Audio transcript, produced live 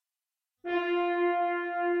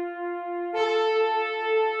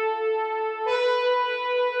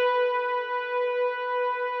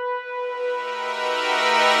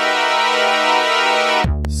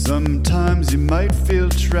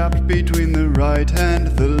right and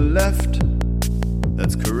the left.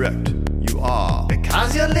 That's correct, you are.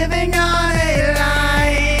 Because you're living on a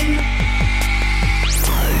line.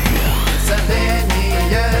 It's a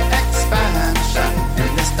linear expansion in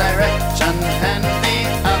this direction and the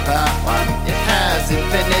other one. It has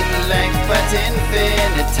infinite length but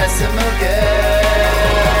infinitesimal girth.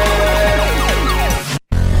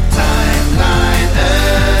 Timeline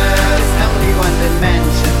Earth, only one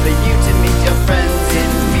dimension for you to meet your friends in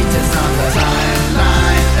meters on the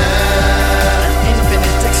timeline Earth.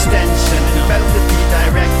 Infinite extension in both of the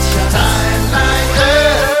directions. Timeline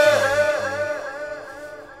Earth.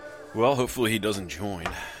 Well, hopefully he doesn't join.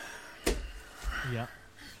 Yeah.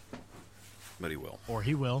 But he will. Or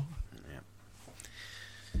he will.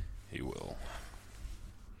 Yeah. He will.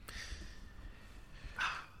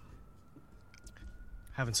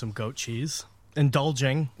 Having some goat cheese.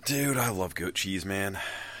 Indulging. Dude, I love goat cheese, man.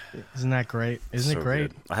 Isn't that great? Isn't it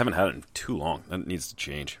great? Good. I haven't had it in too long. That needs to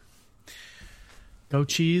change. Goat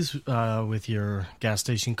cheese with your gas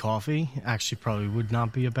station coffee actually probably would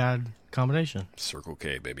not be a bad combination. Circle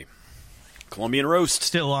K, baby. Colombian roast.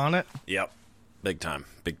 Still on it? Yep. Big time.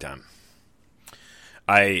 Big time.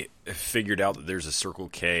 I figured out that there's a Circle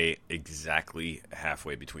K exactly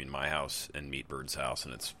halfway between my house and Meatbird's house,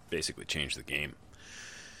 and it's basically changed the game.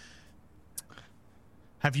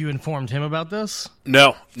 Have you informed him about this?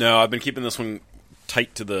 No. I've been keeping this one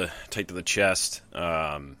tight to the chest.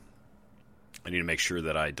 I need to make sure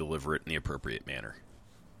that I deliver it in the appropriate manner.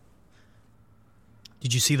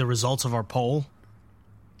 Did you see the results of our poll?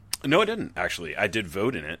 No, I didn't, actually. I did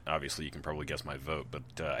vote in it. Obviously, you can probably guess my vote, but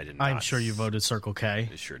I did not. I'm sure you voted Circle K.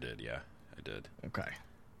 I sure did, yeah. I did. Okay.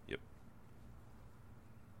 Yep.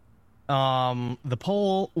 The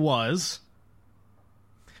poll was...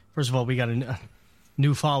 First of all, we got a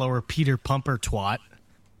new follower, Peter Pumper Twat,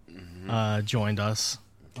 joined us.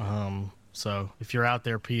 So, if you're out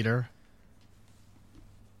there, Peter...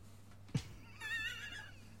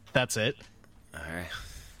 That's it. All right.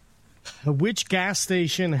 Which gas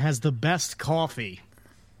station has the best coffee?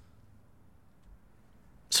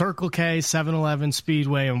 Circle K, 7-Eleven,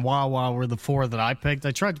 Speedway, and Wawa were the four that I picked.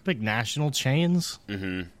 I tried to pick national chains,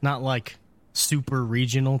 not like super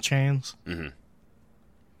regional chains.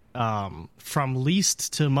 From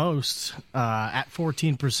least to most, at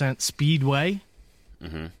 14%, Speedway.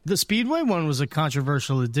 The Speedway one was a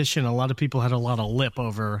controversial addition. A lot of people had a lot of lip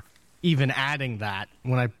over even adding that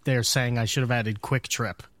when they're saying I should have added Quick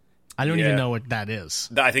Trip. I don't even know what that is.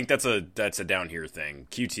 I think that's a down here thing.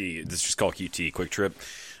 QT, this is just called QT, Quick Trip.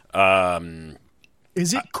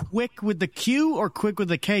 Is it quick with the Q or quick with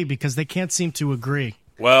the K? Because they can't seem to agree.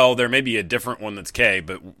 Well, there may be a different one that's K,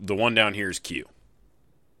 but the one down here is Q.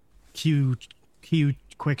 Q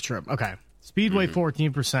Quick Trip. Okay. Speedway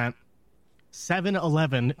 14%.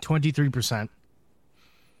 7-Eleven 23%.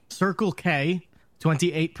 Circle K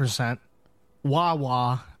 28%.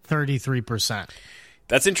 Wawa 33%.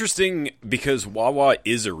 That's interesting because Wawa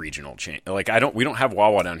is a regional chain. Like we don't have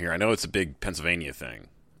Wawa down here. I know it's a big Pennsylvania thing.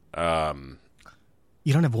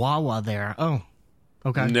 You don't have Wawa there. Oh,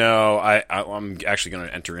 okay. No, I'm actually going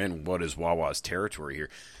to enter in what is Wawa's territory here.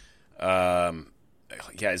 Yeah,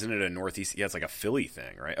 isn't it a Northeast? Yeah, it's like a Philly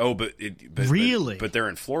thing, right? Oh, but really? But they're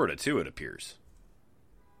in Florida too. It appears.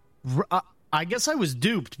 I guess I was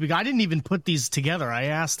duped because I didn't even put these together. I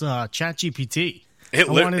asked ChatGPT. I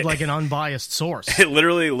wanted like an unbiased source. It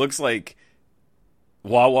literally looks like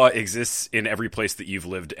Wawa exists in every place that you've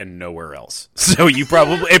lived and nowhere else. So it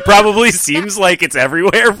probably seems like it's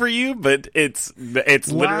everywhere for you, but it's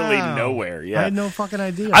literally nowhere. Yeah, I had no fucking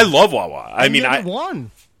idea. I love Wawa. I mean,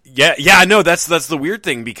 won. Yeah, I know that's the weird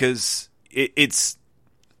thing because it's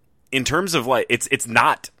in terms of like it's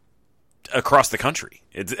not across the country.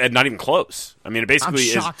 It's not even close. I mean, it basically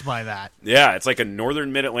I'm shocked by that. Yeah, it's like a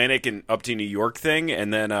northern Mid-Atlantic and up to New York thing,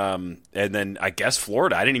 and then I guess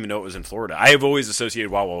Florida. I didn't even know it was in Florida. I have always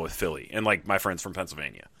associated Wawa with Philly and like my friends from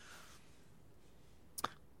Pennsylvania.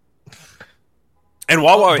 And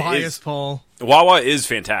Wawa is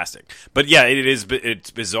fantastic. But yeah,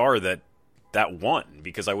 it's bizarre that won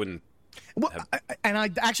because I wouldn't. Well,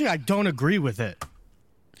 I don't agree with it.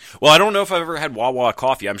 Well, I don't know if I've ever had Wawa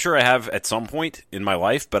coffee. I'm sure I have at some point in my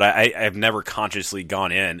life, but I've never consciously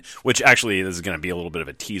gone in, which actually this is going to be a little bit of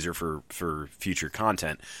a teaser for future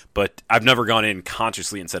content, but I've never gone in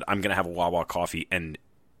consciously and said, I'm going to have a Wawa coffee and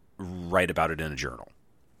write about it in a journal.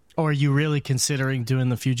 Or are you really considering doing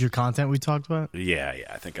the future content we talked about? Yeah,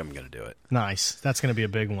 I think I'm going to do it. Nice. That's going to be a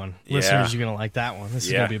big one. Yeah. Listeners, you're going to like that one. This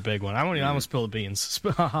is Yeah. going to be a big one. I won't spill the beans.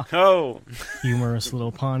 Oh. Humorous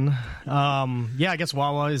little pun. Yeah, I guess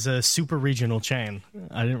Wawa is a super regional chain.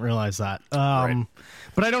 I didn't realize that. Right.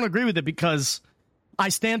 But I don't agree with it because I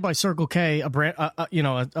stand by Circle K, a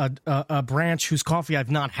branch whose coffee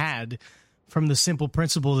I've not had, from the simple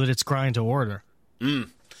principle that it's grind to order.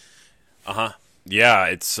 Yeah,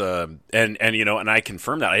 it's and I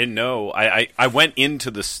confirmed that. I didn't know. I went into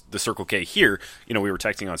the Circle K here. We were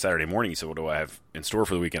texting on Saturday morning. He said, "What do I have in store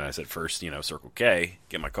for the weekend?" I said, "First, Circle K,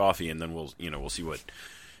 get my coffee, and then we'll see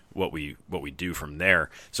what we do from there."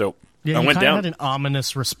 So Yeah, I you went kind of down. had an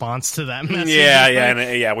ominous response to that message.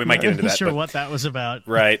 Yeah. We might get into I'm that. sure but- what that was about.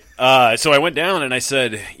 Right. So I went down and I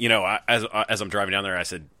said, as I'm driving down there, I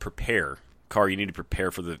said, prepare, Car. You need to prepare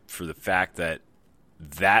for the fact that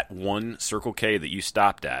one Circle K that you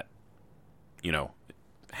stopped at,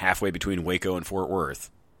 halfway between Waco and Fort Worth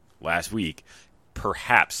last week,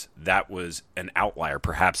 perhaps that was an outlier.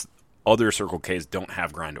 Perhaps other Circle Ks don't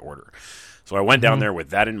have grind to order. So I went down there with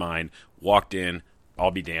that in mind, walked in, I'll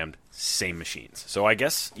be damned, same machines. So I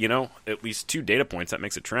guess, at least 2 data points, that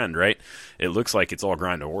makes a trend, right? It looks like it's all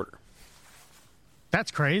grind to order. That's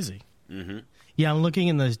crazy. Mm-hmm. Yeah, I'm looking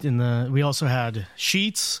in the. We also had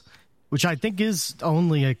Sheets, which I think is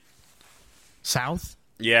only a South.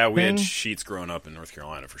 Yeah, we had thing. Sheets growing up in North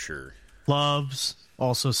Carolina for sure. Loves,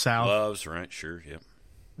 also South. Loves, right? Sure, yep.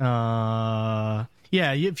 Yeah,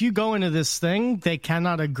 if you go into this thing, they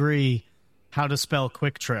cannot agree how to spell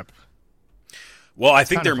Quick Trip. Well, I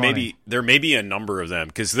think kinda there may be a number of them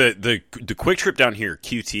because the Quick Trip down here,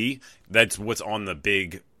 QT, that's what's on the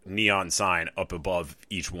big neon sign up above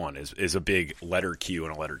each one is a big letter Q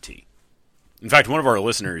and a letter T. In fact, one of our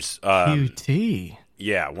listeners, QT.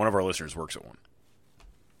 yeah, one of our listeners works at one,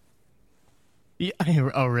 Yeah,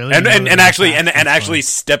 oh, really? and actually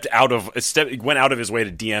That's funny. went out of his way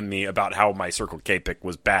to DM me about how my Circle K pick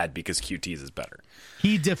was bad because QT's is better.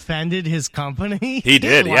 He defended his company? He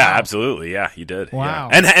did, Wow. yeah, absolutely, yeah, he did. Wow.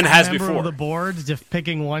 Yeah. And has Member before. of the board just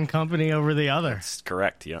picking one company over the other. That's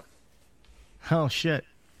correct, yeah. Oh, shit.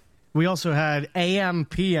 We also had AM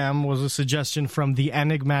PM was a suggestion from the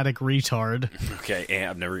enigmatic retard. Okay,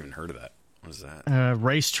 I've never even heard of that. What is that?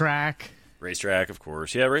 Racetrack. Racetrack, of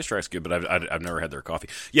course. Yeah, Racetrack's good, but I've never had their coffee.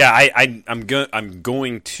 Yeah, I'm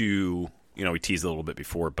going to, we teased a little bit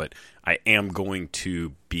before, but I am going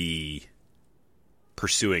to be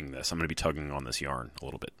pursuing this. I'm going to be tugging on this yarn a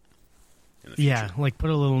little bit in the future. Yeah, like put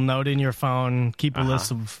a little note in your phone, keep a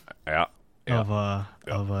list of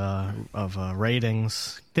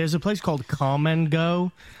ratings. There's a place called Come and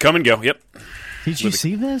Go. Come and Go, yep. Did you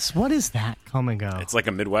see this? What is that? Come and Go. It's like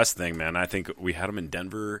a Midwest thing, man. I think we had them in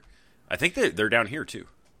Denver. I think they're down here, too.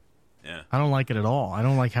 Yeah. I don't like it at all. I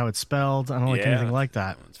don't like how it's spelled. I don't like anything like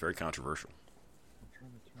that. It's very controversial.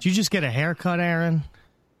 Did you just get a haircut, Aaron?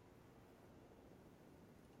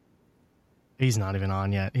 He's not even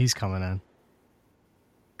on yet. He's coming in.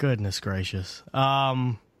 Goodness gracious.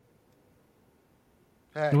 Hey,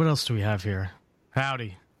 What else do we have here?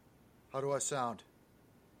 Howdy. how do I sound?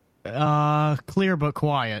 Clear but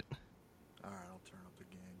quiet. All right, I'll turn up the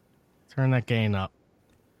gain. Turn that gain up.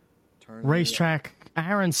 Turn Racetrack.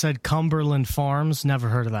 Aaron said Cumberland Farms. Never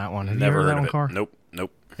heard of that one. Have Never you heard heard of of that one, it. Car?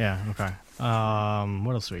 Nope. Yeah, okay.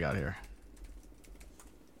 What else do we got here?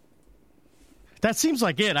 That seems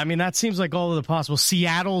like it. I mean, that seems like all of the possible.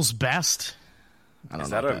 Seattle's Best. I don't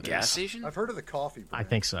Is know that what a that gas is. station? I've heard of the coffee brand. I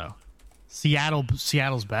think so.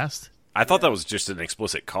 Seattle's Best. I thought that was just an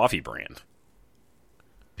explicit coffee brand.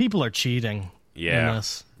 People are cheating. Yeah, In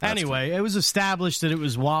this. that's Anyway, it was established that it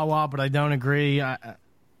was Wawa, but I don't agree. I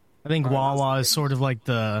think Wawa is sort of like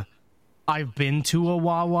the I've been to a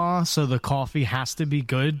Wawa, so the coffee has to be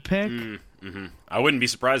good pick. I wouldn't be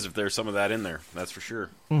surprised if there's some of that in there. That's for sure.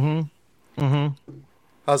 How's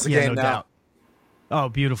the Yeah, game no now? doubt. Oh,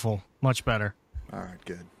 beautiful. Much better. All right,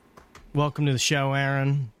 good. Welcome to the show,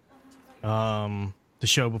 Aaron. The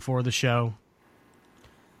show before the show.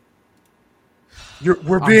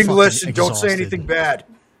 We're I'm being fucking listened. Don't say exhausted. anything bad.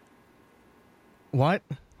 What?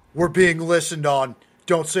 We're being listened on.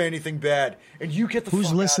 Don't say anything bad. And you get the Who's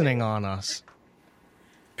fuck listening outta on us?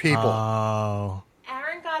 here. People. Oh.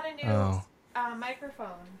 Aaron got a new microphone.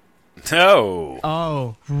 Oh,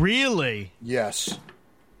 Oh, really? Yes.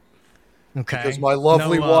 Okay. Because my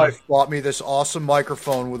lovely No, wife bought me this awesome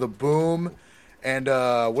microphone with a boom and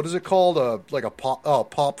what is it called? Like a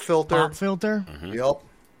pop filter. Pop filter? Yep.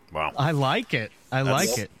 wow. I like it. I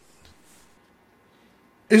like it.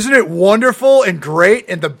 Isn't it wonderful and great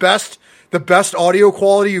and the best the best audio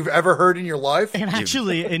quality you've ever heard in your life? And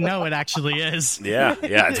actually, it actually is. Yeah,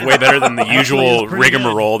 it's way better than the usual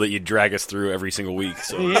rigmarole that you drag us through every single week.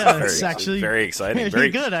 So yeah, it's actually very exciting. Very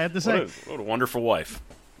good, I have to say. What a wonderful wife.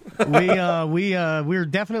 We're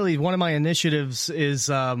definitely, one of my initiatives is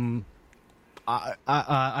I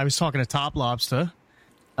was talking to Top Lobster.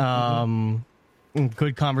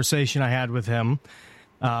 Good conversation I had with him.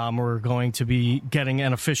 We're going to be getting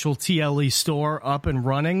an official TLE store up and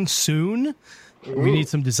running soon. Ooh. We need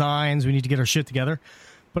some designs. We need to get our shit together.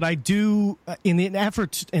 But I do, in the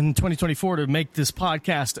effort in 2024 to make this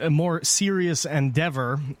podcast a more serious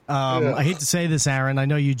endeavor, I hate to say this, Aaron. I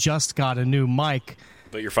know you just got a new mic.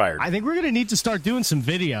 But you're fired. I think we're going to need to start doing some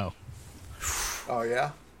video. Oh,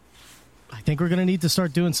 yeah? I think we're going to need to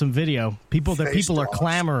start doing some video. People are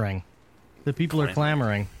clamoring. The people are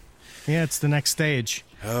clamoring. Yeah, it's the next stage.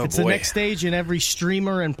 It's the next stage in every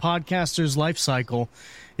streamer and podcaster's life cycle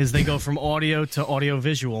is they go from audio to audio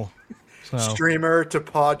visual. So, streamer to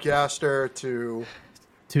podcaster to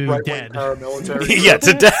dead.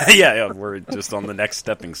 Paramilitary. yeah, we're just on the next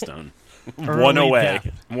stepping stone. One away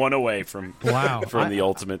from the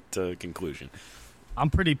ultimate conclusion. I'm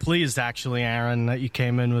pretty pleased, actually, Aaron, that you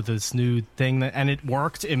came in with this new thing, and it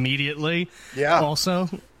worked immediately. Yeah. Also,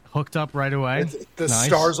 hooked up right away. The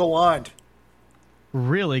stars aligned.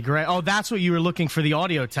 Really great. Oh, that's what you were looking for the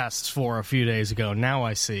audio tests for a few days ago. Now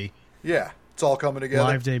I see. Yeah, it's all coming together.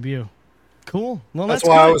 Live debut. Cool. Well, that's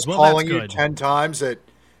why I was calling you 10 times at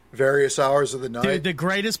various hours of the night. Dude, the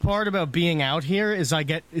greatest part about being out here is I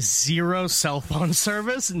get zero cell phone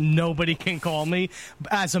service. Nobody can call me.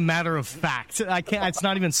 As a matter of fact, I can't. It's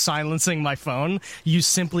not even silencing my phone. You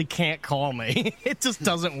simply can't call me. It just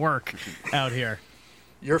doesn't work out here.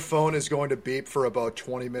 Your phone is going to beep for about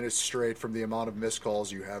 20 minutes straight from the amount of missed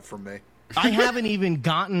calls you have from me. I haven't even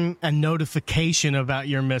gotten a notification about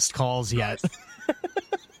your missed calls yet.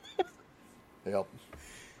 Yep.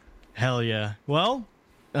 Hell yeah. Well,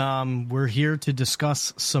 we're here to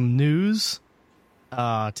discuss some news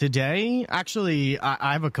today. Actually,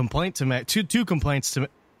 I have a complaint to make. Two complaints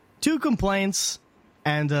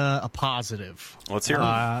and a positive. Let's hear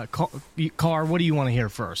them. Car, what do you want to hear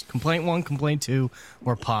first? Complaint 1, complaint 2,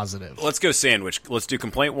 or positive? Let's go sandwich. Let's do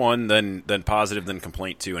complaint 1, then positive, then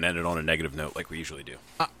complaint 2, and end it on a negative note like we usually do.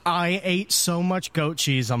 I ate so much goat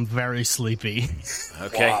cheese, I'm very sleepy.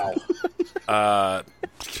 Okay. Wow.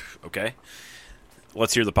 Okay.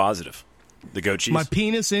 Let's hear the positive. The goat cheese. My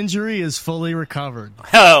penis injury is fully recovered.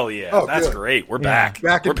 Hell yeah. Oh, that's good. Great. We're back.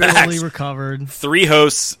 We're back. Fully recovered. 3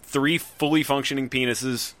 hosts, 3 fully functioning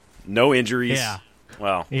penises, no injuries. Yeah.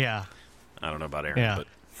 Well. Yeah. I don't know about Aaron, but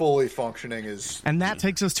fully functioning is... And that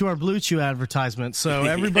takes us to our Blue Chew advertisement. So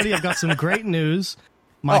everybody, I've got some great news.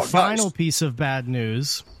 My final piece of bad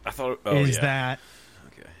news is that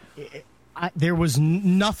there was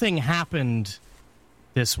nothing happened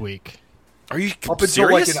this week. Are you up until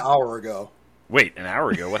serious? like an hour ago? Wait, an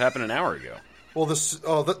hour ago? What happened an hour ago? Well,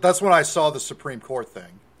 that's when I saw the Supreme Court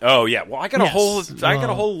thing. Oh yeah. Well, I got a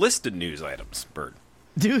whole list of news items, Bird.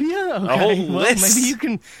 Do you? Okay. A whole list. Maybe you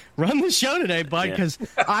can run the show today, bud. Because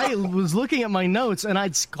I was looking at my notes and I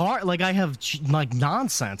have like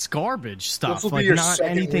nonsense, garbage stuff. This will like be your not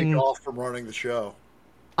second anything week off from running the show.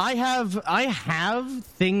 I have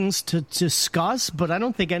things to discuss, but I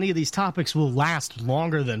don't think any of these topics will last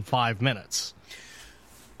longer than 5 minutes.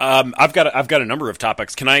 I've got a number of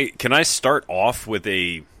topics. Can I start off with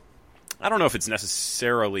a? I don't know if it's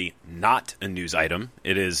necessarily not a news item.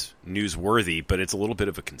 It is newsworthy, but it's a little bit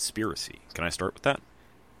of a conspiracy. Can I start with that?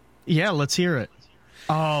 Yeah, let's hear it.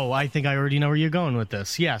 Oh, I think I already know where you're going with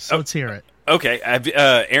this. Yes, let's hear it. Okay,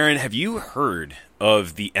 Aaron, have you heard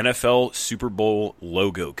of the NFL Super Bowl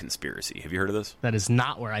logo conspiracy? Have you heard of this? That is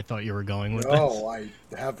not where I thought you were going with this. No, I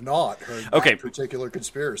have not heard that particular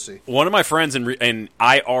conspiracy. One of my friends in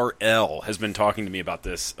IRL has been talking to me about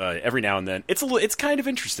this every now and then. It's kind of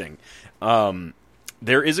interesting.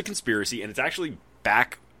 There is a conspiracy, and it's actually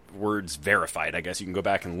backwards verified. I guess you can go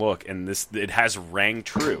back and look, and it has rang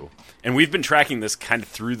true. And we've been tracking this kind of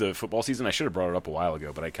through the football season. I should have brought it up a while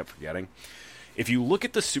ago, but I kept forgetting. If you look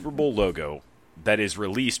at the Super Bowl logo that is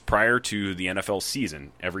released prior to the NFL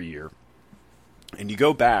season every year, and you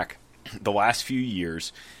go back the last few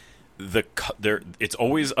years, it's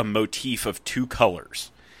always a motif of 2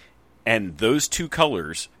 colors. And those 2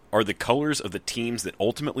 colors are the colors of the teams that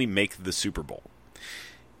ultimately make the Super Bowl.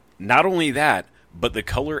 Not only that, but the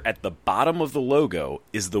color at the bottom of the logo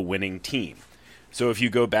is the winning team. So if you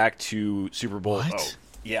go back to Super Bowl... What? Oh,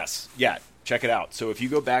 yes. Yeah, check it out. So if you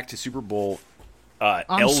go back to Super Bowl...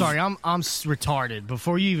 I'm sorry, I'm retarded.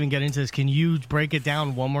 Before you even get into this, can you break it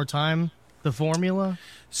down one more time? The formula?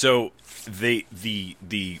 So the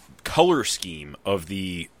color scheme of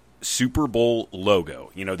the Super Bowl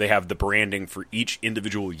logo, they have the branding for each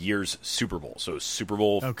individual year's Super Bowl. So Super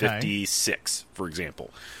Bowl 56, for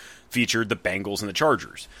example, featured the Bengals and the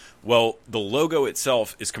Chargers. Well, the logo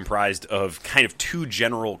itself is comprised of kind of two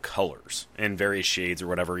general colors in various shades or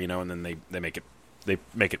whatever, and then they make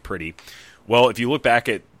it pretty. Well, if you look back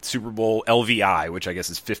at Super Bowl LVI, which I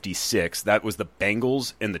guess is 56, that was the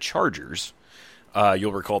Bengals and the Chargers.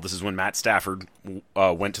 You'll recall this is when Matt Stafford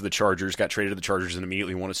went to the Chargers, got traded to the Chargers, and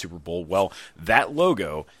immediately won a Super Bowl. Well, that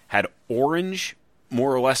logo had orange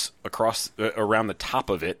more or less across around the top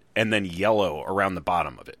of it, and then yellow around the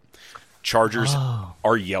bottom of it. Chargers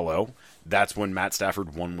are yellow. That's when Matt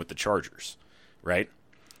Stafford won with the Chargers, right?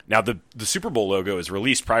 Now, the Super Bowl logo is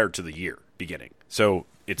released prior to the year beginning, so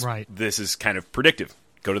this is kind of predictive.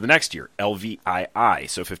 Go to the next year, LVII,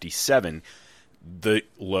 so 57. The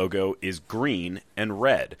logo is green and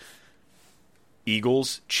red.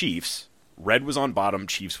 Eagles, Chiefs. Red was on bottom.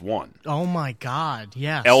 Chiefs won. Oh, my God.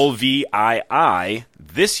 Yes. LVII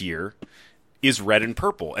this year is red and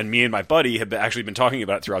purple. And me and my buddy have actually been talking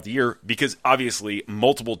about it throughout the year because obviously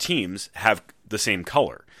multiple teams have the same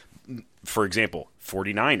color. For example,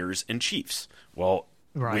 49ers and Chiefs. Well,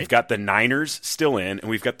 we've got the Niners still in and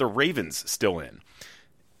we've got the Ravens still in.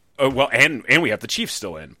 And we have the Chiefs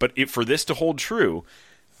still in. But for this to hold true,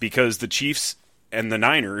 because the Chiefs and the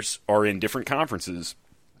Niners are in different conferences,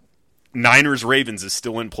 Niners-Ravens is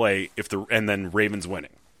still in play and then Ravens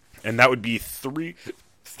winning. And that would be three,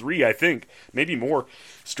 I think, maybe more,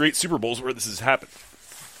 straight Super Bowls where this has happened.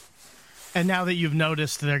 And now that you've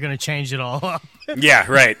noticed, they're going to change it all up. Yeah,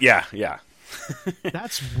 right. Yeah.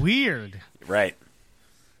 That's weird. Right.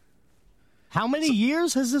 How many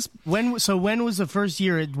years has this? When was the first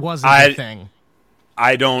year it wasn't a thing?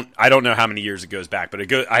 I don't know how many years it goes back, but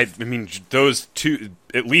I mean those two,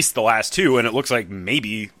 at least the last two, and it looks like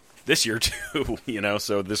maybe this year too.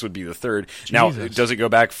 So this would be the third. Jesus. Now, does it go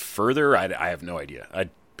back further? I have no idea.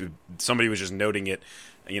 Somebody was just noting it.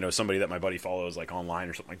 Somebody that my buddy follows like online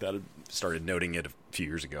or something like that started noting it a few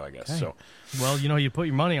years ago, I guess. Okay. So, well, you put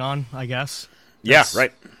your money on, I guess. Yeah.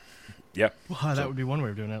 Right. Yeah. Well, that would be one way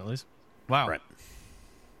of doing it, at least. Wow. Right.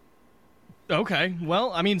 Okay.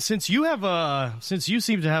 Well, I mean, since you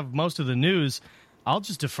seem to have most of the news, I'll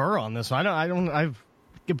just defer on this. I've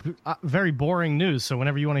very boring news. So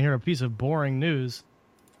whenever you want to hear a piece of boring news,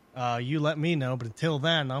 you let me know. But until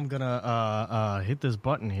then, I'm gonna hit this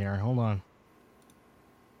button here. Hold on.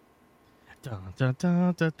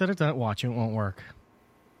 Watch, it won't work.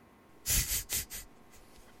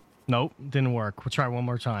 Nope, didn't work. We'll try one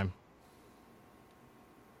more time.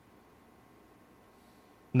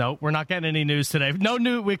 No, we're not getting any news today. No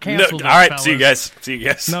news. We canceled. All right, fellas. see you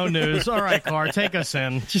guys. No news. All right, Car, take us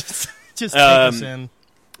in. Just take us in.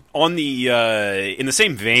 On the in the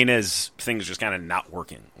same vein as things just kind of not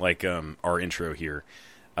working, like our intro here.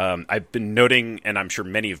 I've been noting, and I'm sure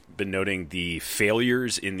many have been noting, the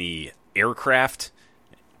failures in the aircraft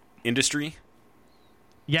industry.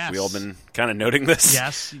 Yes. We all been kind of noting this.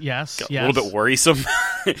 Yes. A little bit worrisome.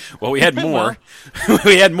 Well, we had more.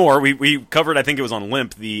 We had more. We covered, I think it was on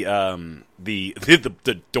Limp, the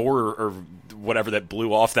door or whatever that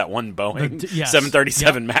blew off that one Boeing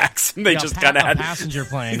 737 Max. And they just kind of had a passenger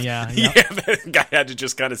plane. Yeah. Yeah, the guy had to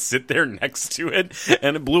just kind of sit there next to it,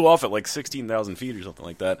 and it blew off at like 16,000 feet or something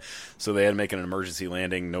like that. So they had to make an emergency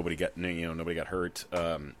landing. Nobody got hurt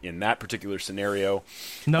in that particular scenario.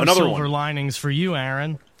 No silver linings for you,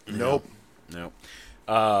 Aaron. Nope. No.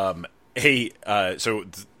 So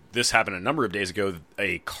this happened a number of days ago.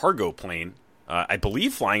 A cargo plane, I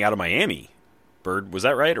believe, flying out of Miami. Bird, was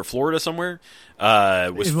that right? Or Florida somewhere?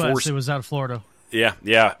 It was out of Florida.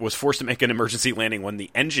 Yeah. Was forced to make an emergency landing when the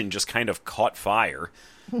engine just kind of caught fire.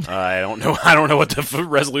 I don't know what the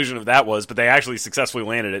resolution of that was, but they actually successfully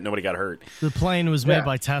landed it. Nobody got hurt. The plane was made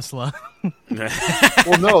by Tesla.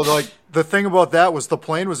 Well, no, like the thing about that was the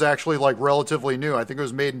plane was actually like relatively new. I think it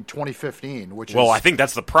was made in 2015, which I think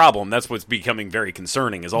that's the problem. That's what's becoming very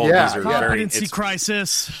concerning. Is all of these are competency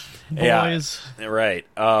crisis, boys. Yeah, right.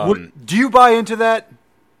 Do you buy into that?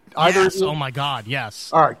 Yes. Oh my God.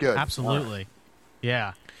 Yes. All right. Good. Absolutely. Right.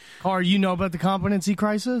 Yeah. Car, you know about the competency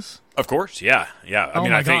crisis? Of course, yeah.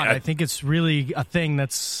 I think it's really a thing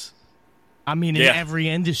that's, in every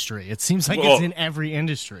industry. It seems like it's in every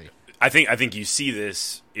industry. I think you see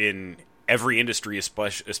this in every industry,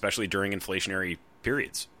 especially during inflationary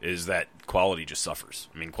periods, is that quality just suffers.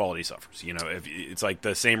 Quality suffers. It's like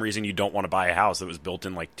the same reason you don't want to buy a house that was built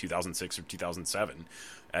in like 2006 or 2007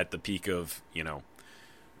 at the peak of,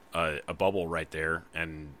 a bubble right there,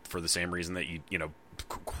 and for the same reason that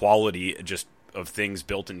quality just of things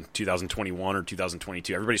built in 2021 or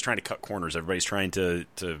 2022. Everybody's trying to cut corners. Everybody's trying to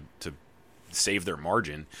save their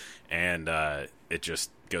margin, and it just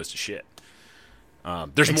goes to shit.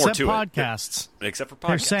 There's more to podcasts. it. Except for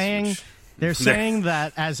podcasts. They're saying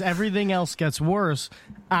that as everything else gets worse,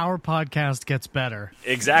 our podcast gets better.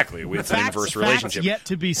 Exactly. It's an inverse relationship. Yet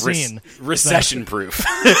to be seen. Recession-proof.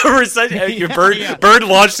 Bird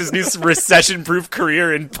launched his new recession-proof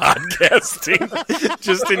career in podcasting.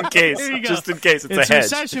 Just in case. Just in case. It's a hedge.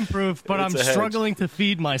 It's recession-proof, but I'm struggling to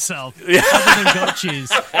feed myself. Other than goat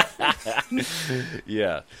cheese.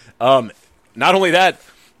 Yeah. Not only that,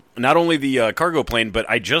 not only the cargo plane, but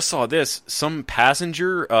I just saw this. Some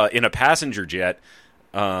passenger in a passenger jet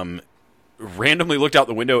randomly looked out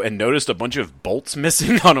the window and noticed a bunch of bolts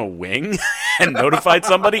missing on a wing and notified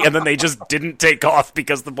somebody, and then they just didn't take off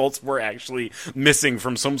because the bolts were actually missing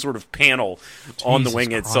from some sort of panel on the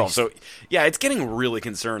wing itself. So, yeah, it's getting really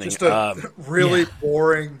concerning. Just a really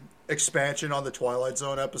boring expansion on the Twilight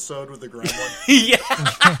Zone episode with the gremlin.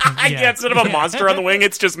 Yeah, instead of a monster on the wing,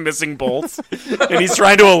 it's just missing bolts, and he's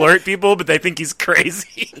trying to alert people, but they think he's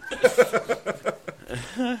crazy.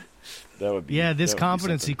 That would be this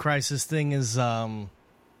competency crisis thing is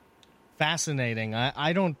fascinating.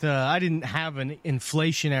 I didn't have an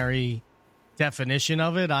inflationary definition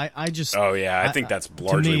of it. I just I think that's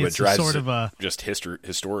largely what drives sort of just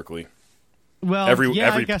historically. Well, I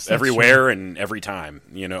guess that's everywhere true. And every time,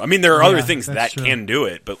 you know. I mean, there are other things that can do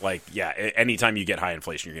it, but anytime you get high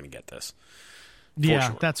inflation, you're going to get this.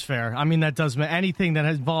 Yeah, that's fair. I mean, that does anything that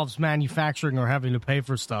involves manufacturing or having to pay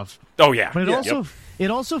for stuff. Oh yeah, but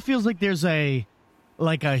it also feels like there's a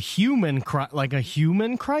human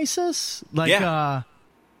crisis.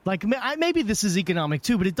 Maybe this is economic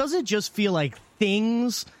too, but it doesn't just feel like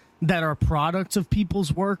things that are products of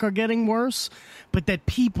people's work are getting worse, but that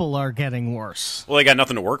people are getting worse. Well, they got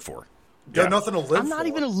nothing to work for. Got nothing to live for. I'm not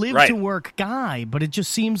even a live-to-work guy, but it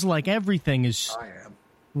just seems like everything is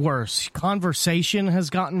worse. Conversation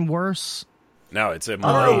has gotten worse. No, it's a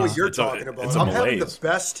malaise. I don't know what you're talking about. I'm having malaise. the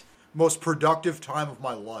best, most productive time of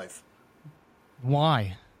my life.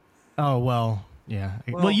 Why? Oh, well, yeah.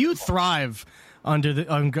 Well, you thrive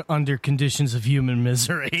under conditions of human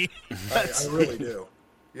misery. I really do.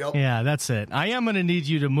 Yep. Yeah, that's it. I am going to need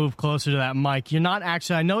you to move closer to that mic. You're not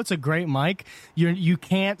actually. I know it's a great mic. You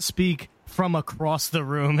can't speak from across the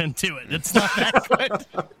room into it. It's not that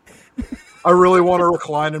good. I really want to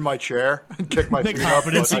recline in my chair and kick my feet up.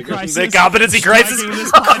 The competency crisis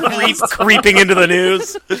creeping into the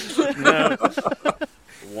news. No.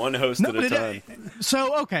 One host at a time.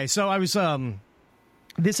 So I was.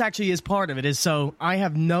 This actually is part of it. I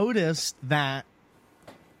have noticed that.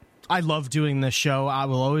 I love doing this show. I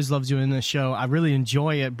will always love doing this show. I really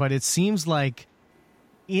enjoy it, but it seems like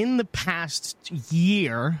in the past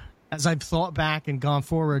year, as I've thought back and gone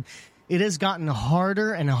forward, it has gotten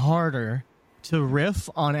harder and harder to riff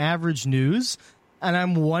on average news, and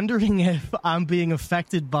I'm wondering if I'm being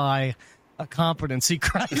affected by a competency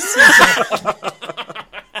crisis.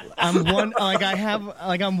 I'm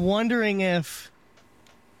wondering if.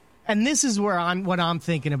 And this is where what I'm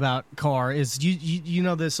thinking about, Carr, is you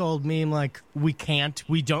know this old meme, like, we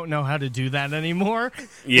don't know how to do that anymore?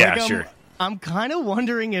 Yeah, sure. I'm kind of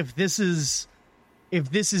wondering if this is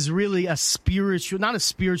really a spiritual, not a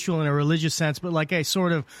spiritual in a religious sense, but like a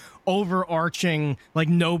sort of overarching, like,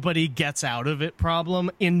 nobody gets out of it problem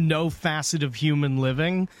in no facet of human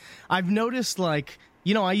living. I've noticed, like,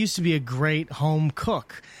 I used to be a great home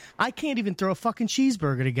cook. I can't even throw a fucking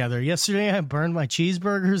cheeseburger together. Yesterday, I burned my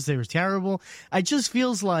cheeseburgers. They were terrible. It just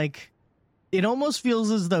feels like, it almost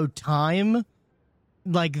feels as though time,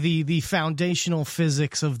 like the foundational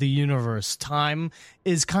physics of the universe, time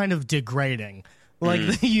is kind of degrading. Like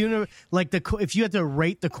if you had to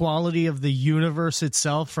rate the quality of the universe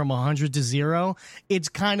itself from 100 to 0, it's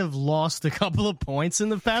kind of lost a couple of points in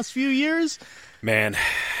the past few years. Man,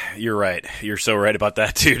 you're right. You're so right about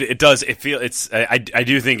that, dude. It does. I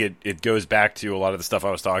do think it goes back to a lot of the stuff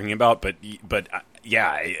I was talking about, but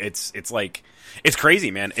yeah, it's like, it's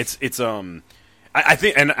crazy, man. I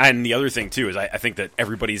think, and the other thing too is I think that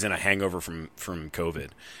everybody's in a hangover from COVID.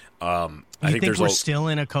 I think we're still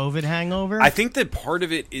in a COVID hangover? I think that part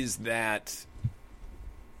of it is that,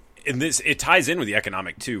 and it ties in with the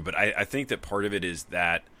economic too, but I think that part of it is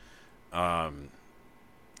that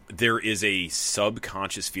there is a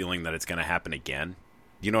subconscious feeling that it's going to happen again.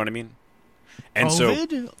 You know what I mean? And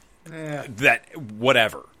COVID? If that means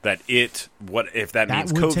COVID, that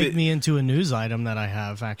would COVID, take me into a news item that I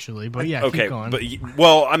have actually. But yeah, okay, keep going. But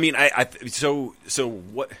so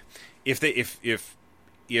what if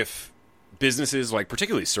businesses, like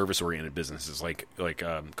particularly service-oriented businesses, like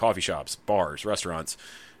coffee shops, bars, restaurants,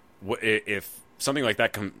 if something like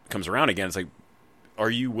that comes around again, it's like, are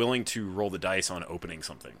you willing to roll the dice on opening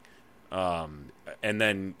something? And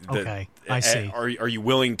then, I see. Are you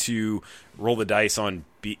willing to roll the dice on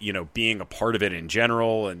being a part of it in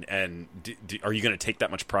general? And are you going to take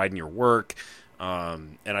that much pride in your work?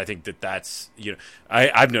 And I think that's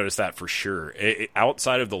I've noticed that for sure.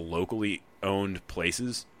 Outside of the locally owned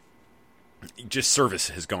places, just service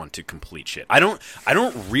has gone to complete shit. I don't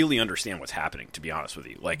really understand what's happening, to be honest with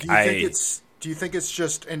you. Like, do you think it's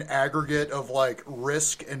just an aggregate of like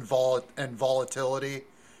risk and volatility,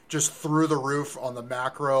 just through the roof on the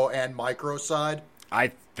macro and micro side?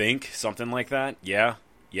 I think something like that. Yeah.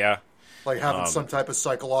 Like having some type of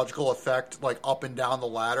psychological effect, like up and down the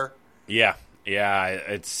ladder. Yeah.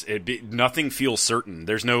 Nothing feels certain.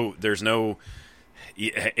 There's no.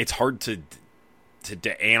 It's hard to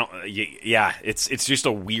yeah. It's just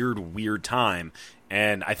a weird time.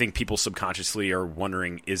 And I think people subconsciously are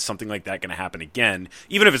wondering, is something like that going to happen again?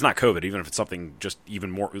 Even if it's not COVID, even if it's something just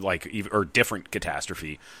even more or different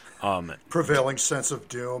catastrophe. Prevailing sense of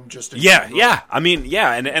doom. Just yeah. I mean,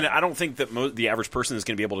 yeah, and I don't think that the average person is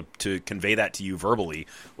going to be able to convey that to you verbally.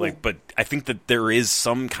 But I think that there is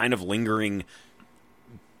some kind of lingering.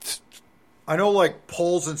 I know, like,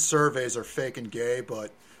 polls and surveys are fake and gay,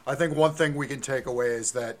 but I think one thing we can take away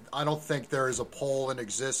is that I don't think there is a poll in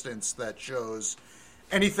existence that shows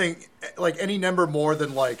anything, like any number more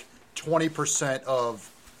than like 20%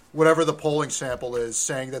 of whatever the polling sample is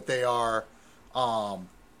saying that they are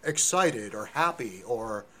excited or happy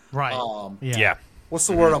or right. Yeah. What's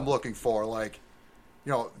the word I'm looking for? Like,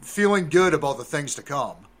 feeling good about the things to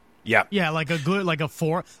come. Yeah. Yeah, like a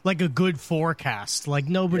good forecast. Like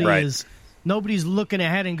nobody's looking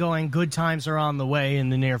ahead and going, good times are on the way in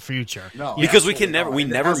the near future. No, because we never been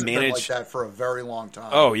manage like that for a very long time.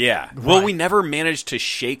 Oh yeah. Right. Well, we never managed to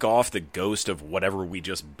shake off the ghost of whatever we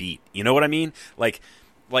just beat. You know what I mean? Like,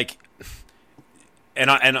 and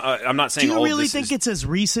I'm not saying. Do you all really this think is... it's as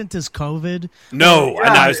recent as COVID? No,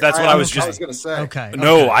 Yeah, that's what I was going just. to say. Okay.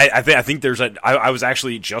 No, I think there's I was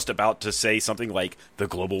actually just about to say something like the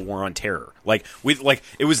global war on terror.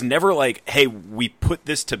 It was never like, hey, we put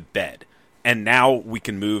this to bed. And now we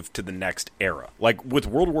can move to the next era. Like with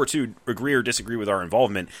World War II, agree or disagree with our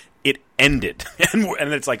involvement, it ended,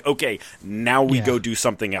 and it's like, okay, now we go do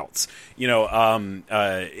something else. But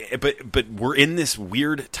we're in this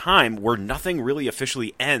weird time where nothing really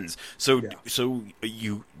officially ends. So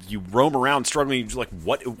you roam around struggling, like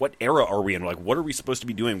what era are we in? Like what are we supposed to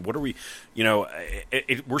be doing? What are we?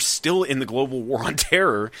 We're still in the global war on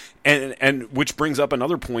terror, and which brings up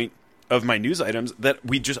another point of my news items that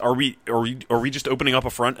we just are we just opening up a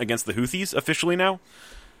front against the Houthis officially now?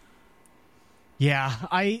 Yeah,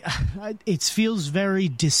 it feels very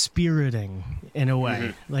dispiriting in a way.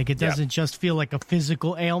 Mm-hmm. Like it doesn't just feel like a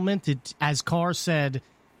physical ailment. It, as Carr said,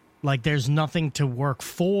 like there's nothing to work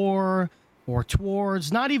for or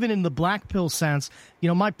towards. Not even in the black pill sense.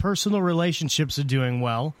 My personal relationships are doing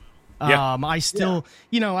well. Yeah. I still,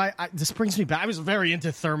 this brings me back. I was very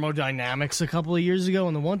into thermodynamics a couple of years ago,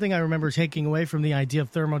 and the one thing I remember taking away from the idea of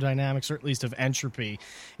thermodynamics, or at least of entropy,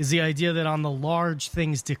 is the idea that on the large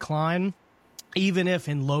things decline, even if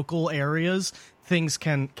in local areas things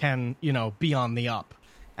can be on the up.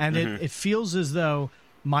 And it feels as though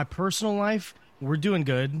my personal life, we're doing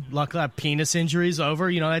good. Luckily, penis injury's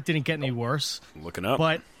over. That didn't get any worse. Looking up.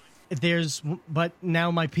 But now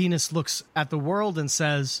my penis looks at the world and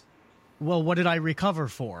says, well, what did I recover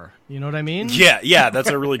for? You know what I mean? Yeah, that's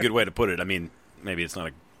a really good way to put it. I mean, maybe it's not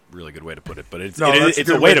a really good way to put it, but it's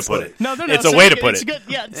a way to put it. No, it's a way to put it. Good.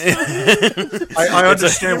 Yeah, I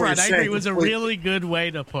understand what you're saying. I agree. It was a really good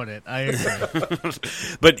way to put it. I agree.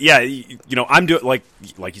 But yeah, I'm doing like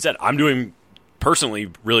you said, I'm doing personally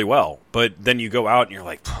really well, but then you go out and you're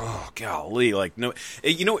like, oh golly, like no,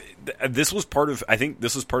 this was part of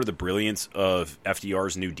the brilliance of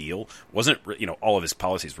FDR's New Deal. Wasn't all of his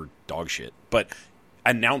policies were dog shit, but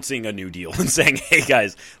announcing a New Deal and saying, hey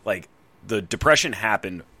guys, like the Depression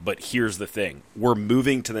happened, but here's the thing: we're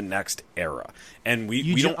moving to the next era, and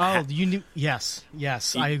we don't. Yes,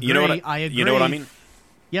 I agree. I agree. You know what I mean?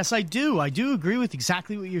 Yes, I do. I do agree with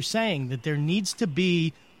exactly what you're saying. That there needs to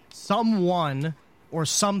be someone or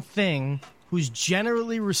something who's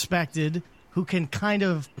generally respected, who can kind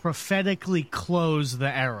of prophetically close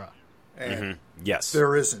the era. And yes,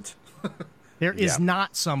 there isn't. There is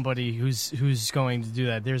not somebody who's going to do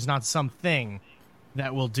that. There's not something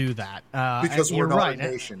that will do that. Because we're not right.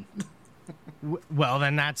 a nation. Well,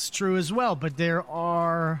 then that's true as well. But there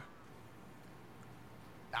are...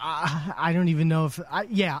 I don't even know if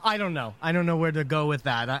I don't know. I don't know where to go with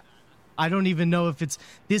that. I don't even know if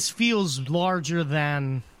this feels larger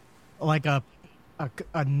than like a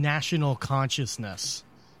national consciousness.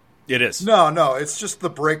 It is. No, it's just the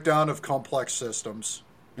breakdown of complex systems,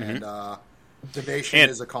 and the nation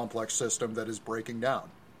is a complex system that is breaking down.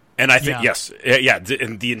 And I think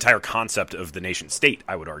and the entire concept of the nation state,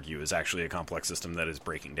 I would argue, is actually a complex system that is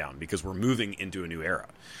breaking down because we're moving into a new era.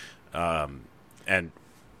 And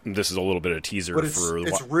this is a little bit of a teaser but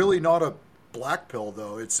it's really not a black pill,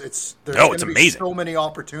 though. It's amazing. So many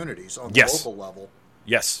opportunities on the local level.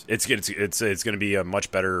 Yes, it's going to be a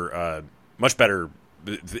much better.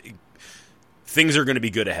 Things are going to be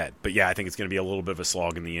good ahead, but yeah, I think it's going to be a little bit of a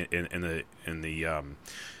slog in the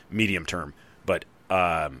medium term. But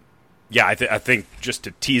I think just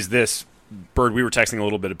to tease this, Bird, we were texting a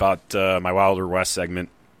little bit about my Wilder West segment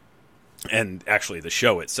and actually the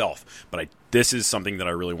show itself. But this is something that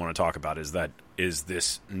I really want to talk about. Is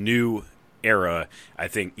this new era? I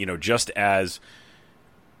think just as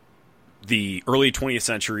the early 20th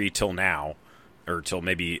century till now, or till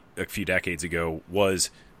maybe a few decades ago, was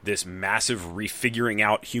this massive refiguring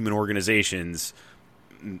out human organizations,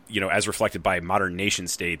 as reflected by modern nation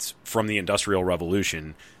states from the Industrial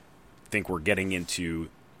Revolution. I think we're getting into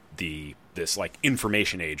this like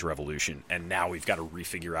information age revolution, and now we've got to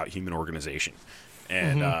refigure out human organization,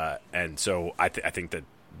 and so I think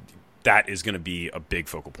that is going to be a big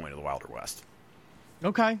focal point of the Wilder West.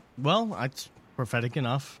 Okay, well, that's prophetic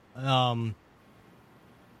enough. I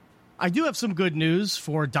do have some good news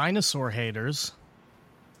for dinosaur haters.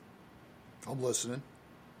 I'm listening.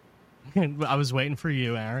 I was waiting for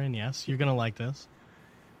you, Aaron. Yes, you're going to like this.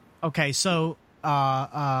 Okay, so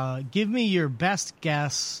give me your best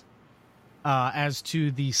guess as to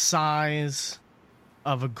the size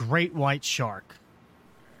of a great white shark.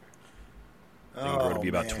 I think it would be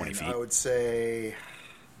about 20 feet. I would say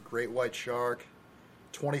great white shark,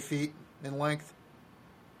 20 feet in length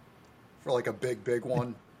for like a big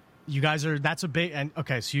one. That's a big, and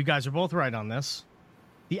okay, so you guys are both right on this.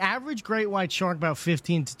 The average great white shark, about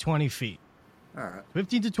 15 to 20 feet. All right.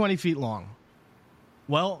 15 to 20 feet long.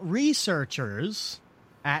 Well, researchers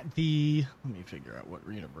at let me figure out what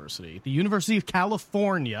university. The University of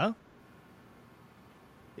California.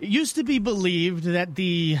 It used to be believed that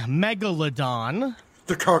the megalodon.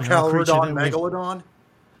 The Carcharodon megalodon?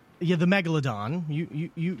 Yeah, the megalodon.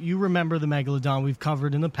 You remember the megalodon we've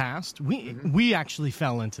covered in the past. We actually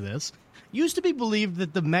fell into this. Used to be believed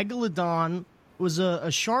that the megalodon was a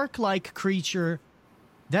shark-like creature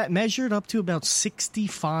that measured up to about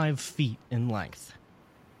 65 feet in length.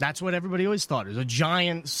 That's what everybody always thought. It was a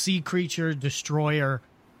giant sea creature, destroyer.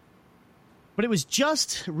 But it was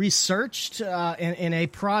just researched in a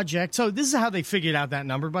project. So this is how they figured out that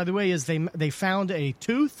number, by the way, is they found a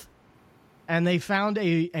tooth and they found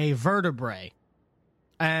a vertebrae.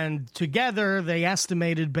 And together they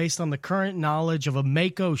estimated, based on the current knowledge of a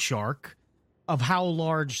mako shark, of how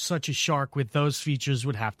large such a shark with those features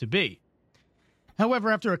would have to be.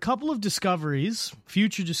 However, after a couple of discoveries,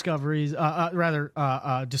 discoveries as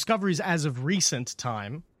of recent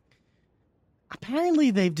time,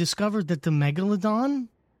 apparently they've discovered that the megalodon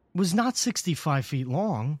was not 65 feet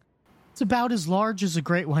long. It's about as large as a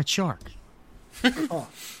great white shark.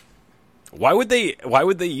 Why would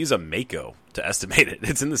they use a mako to estimate it?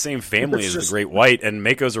 It's in the same family as the great white, and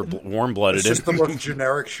makos are warm-blooded. It's just the most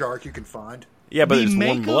generic shark you can find. Yeah, but it's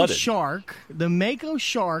warm-blooded. The mako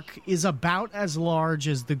shark is about as large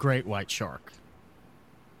as the great white shark.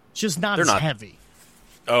 It's just not heavy.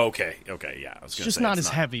 Oh, okay, yeah. It's just not as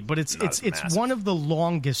heavy, but it's one of the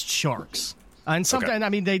longest sharks. And sometimes, I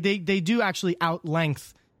mean, they do actually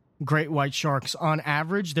outlength great white sharks on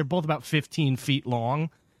average. They're both about 15 feet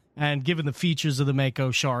long. And given the features of the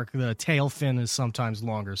mako shark, the tail fin is sometimes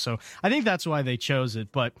longer. So I think that's why they chose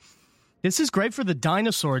it. But this is great for the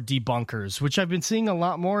dinosaur debunkers, which I've been seeing a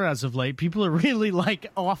lot more as of late. People are really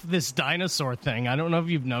off this dinosaur thing. I don't know if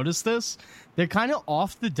you've noticed this. They're kind of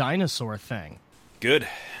off the dinosaur thing. Good.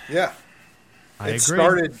 Yeah. I agree. It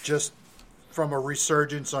started just from a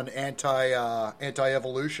resurgence on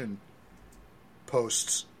anti-evolution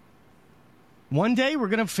posts. One day we're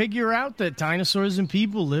going to figure out that dinosaurs and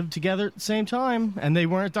people lived together at the same time, and they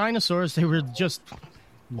weren't dinosaurs. They were just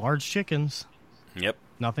large chickens. Yep.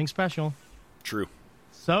 Nothing special. True.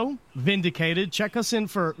 So, Vindicated. Check us in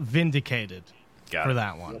for Vindicated for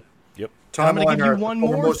that one. Yep. I'm going to give you one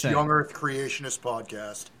more most thing. Young Earth creationist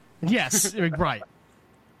podcast. Yes, right.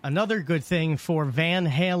 Another good thing for Van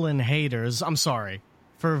Halen haters. I'm sorry.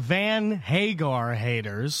 For Van Hagar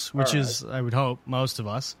haters, which is, I would hope, most of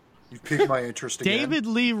us. You've piqued my interest again. David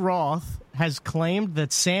Lee Roth has claimed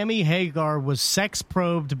that Sammy Hagar was sex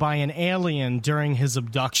probed by an alien during his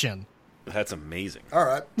abduction. That's amazing. All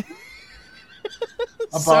right.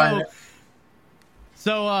 I'm buying it.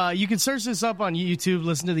 So you can search this up on YouTube,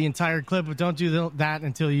 listen to the entire clip, but don't do that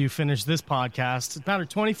until you finish this podcast. It's about a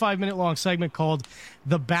 25-minute long segment called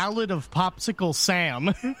The Ballad of Popsicle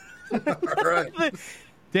Sam. All right.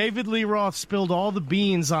 David Lee Roth spilled all the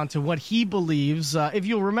beans onto what he believes. If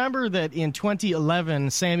you'll remember that in 2011,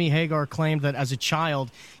 Sammy Hagar claimed that as a child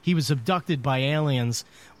he was abducted by aliens.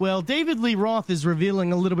 Well, David Lee Roth is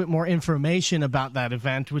revealing a little bit more information about that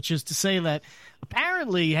event, which is to say that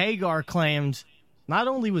apparently Hagar claimed not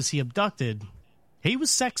only was he abducted, he was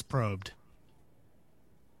sex probed.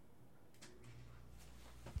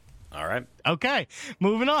 All right. Okay,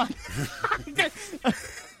 moving on.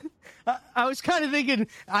 I was kind of thinking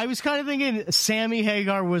Sammy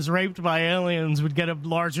Hagar was raped by aliens would get a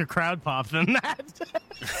larger crowd pop than that.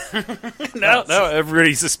 No,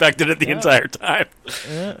 everybody suspected it the entire time.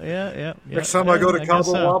 Yeah. Next time I go to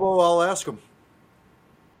Cabo Wabo, I'll ask him.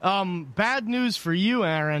 Bad news for you,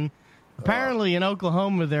 Aaron. Apparently in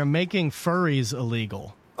Oklahoma, they're making furries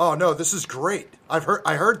illegal. Oh no, this is great. I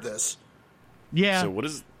heard this. Yeah. So what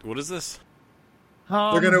is this?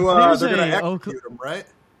 They're gonna execute them, right?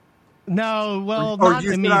 No, well, or not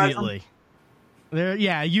euthanize immediately.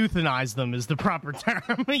 Euthanize them is the proper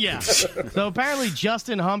term. Yeah. So apparently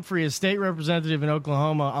Justin Humphrey, a state representative in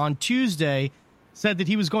Oklahoma, on Tuesday said that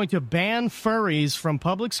he was going to ban furries from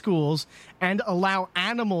public schools and allow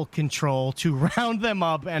animal control to round them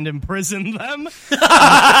up and imprison them.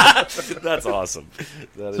 That's awesome.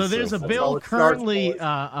 So there's a bill currently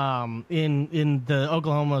in the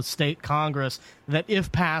Oklahoma State Congress that,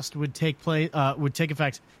 if passed, would take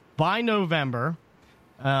effect by November.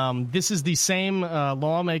 This is the same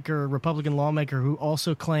Republican lawmaker, who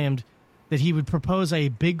also claimed that he would propose a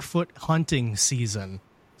Bigfoot hunting season.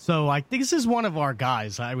 So I think this is one of our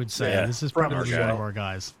guys, I would say. Yeah, this is probably one of our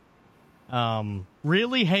guys.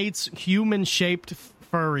 Really hates human-shaped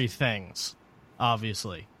furry things,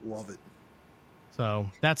 obviously. Love it. So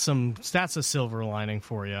that's a silver lining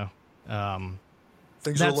for you. Things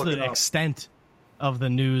That's are looking the up. extent of the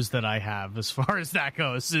news that I have as far as that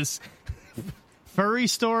goes. Is furry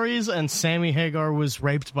stories and Sammy Hagar was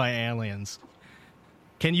raped by aliens.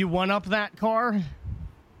 Can you one-up that, Carr?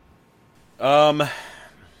 I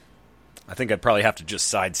think I'd probably have to just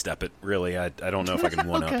sidestep it, really. I don't know if I can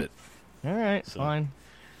one-up it. All right, fine.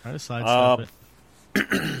 Try to sidestep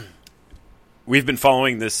it. We've been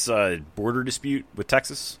following this border dispute with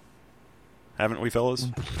Texas, haven't we, fellas?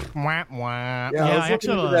 Wah, wah. Yeah, I was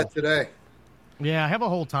looking into that today. Yeah, I have a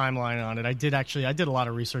whole timeline on it. I did a lot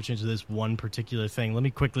of research into this one particular thing. Let me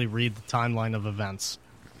quickly read the timeline of events.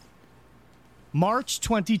 March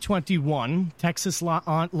 2021, Texas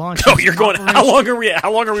launched. Oh, you're going. How long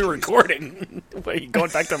are we recording? Wait, going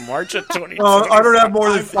back to March of 2020. I don't have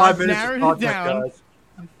more than 5 minutes. Narrowed it down. Guys.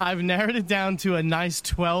 I've narrowed it down to a nice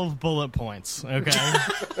 12 bullet points. Okay.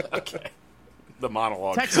 Okay. The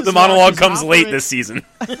monologue. Texas the monologue comes late this season.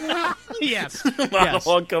 Yes.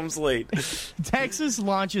 Monologue comes late. Texas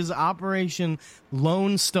launches Operation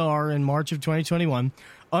Lone Star in March of 2021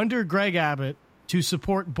 under Greg Abbott to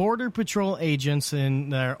support Border Patrol agents in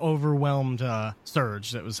their overwhelmed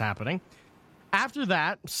surge that was happening. After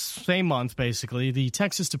that, same month basically, the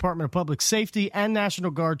Texas Department of Public Safety and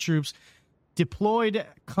National Guard troops deployed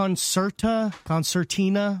concertina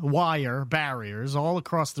wire barriers all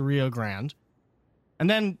across the Rio Grande. And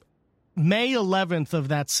then May 11th of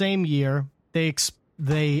that same year, they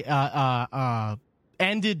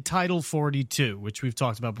ended Title 42, which we've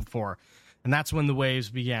talked about before. And that's when the waves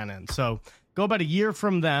began in. So go about a year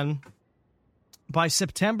from then. By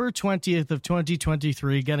September 20th of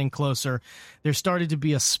 2023, getting closer, there started to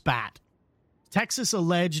be a spat. Texas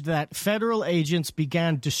alleged that federal agents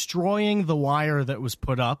began destroying the wire that was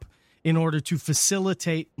put up in order to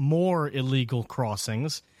facilitate more illegal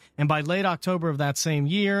crossings. And by late October of that same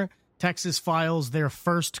year, Texas files their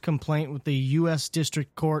first complaint with the U.S.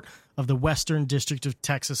 District Court of the Western District of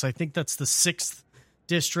Texas. I think that's the 6th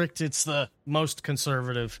district. It's the most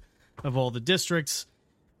conservative of all the districts.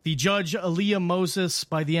 The judge, Aaliyah Moses,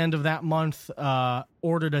 by the end of that month,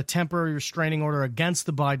 ordered a temporary restraining order against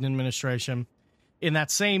the Biden administration. In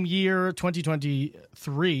that same year,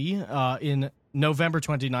 2023, in November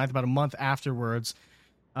 29th, about a month afterwards,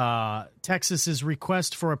 Texas's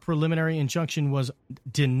request for a preliminary injunction was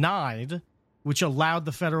denied, which allowed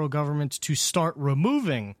the federal government to start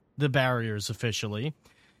removing the barriers officially.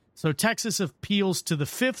 So Texas appeals to the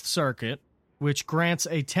Fifth Circuit, which grants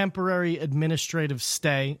a temporary administrative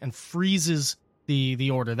stay and freezes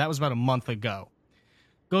the order. That was about a month ago.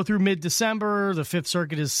 Go through mid-December. The Fifth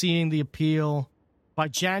Circuit is seeing the appeal. By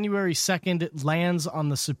January 2nd, it lands on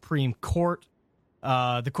the Supreme Court.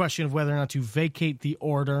 The question of whether or not to vacate the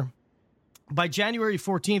order. By January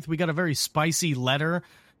 14th, we got a very spicy letter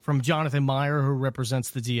from Jonathan Meyer, who represents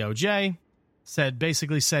the DOJ.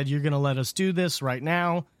 Basically said, you're going to let us do this right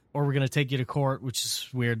now, or we're going to take you to court, which is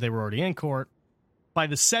weird. They were already in court. By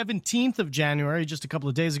the 17th of January, just a couple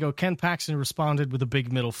of days ago, Ken Paxton responded with a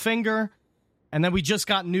big middle finger. And then we just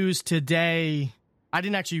got news today. I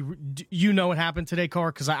didn't actually, you know what happened today,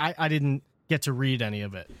 Carr? Because I didn't get to read any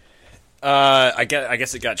of it. I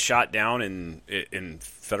guess it got shot down in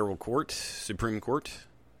federal court, Supreme Court.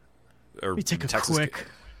 Let me take a quick.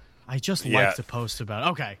 I just like to post about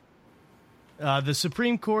it. Okay. The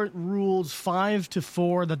Supreme Court ruled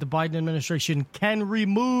 5-4 that the Biden administration can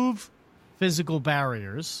remove physical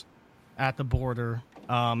barriers at the border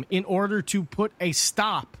in order to put a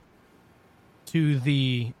stop to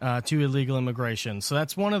the to illegal immigration. So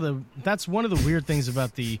that's one of the weird things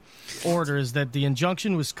about the order, is that the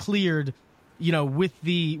injunction was cleared, with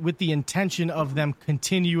the intention of them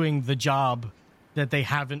continuing the job that they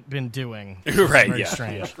haven't been doing. Right? Very Yeah.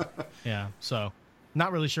 Strange. Yeah. So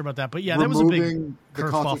not really sure about that, but yeah, Removing that was a big the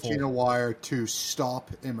concertina wire to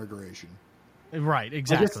stop immigration. Right.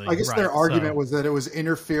 Exactly. I guess right. their argument was that it was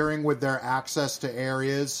interfering with their access to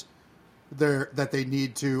areas that they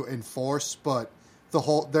need to enforce, but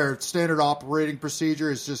their standard operating procedure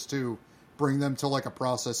is just to bring them to like a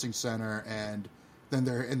processing center, and then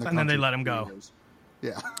they're in the and then they let them go.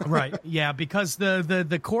 Yeah. Right. Yeah, because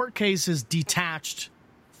the court case is detached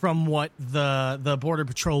from what the Border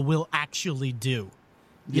Patrol will actually do.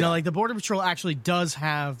 Like the Border Patrol actually does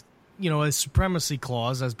have, a supremacy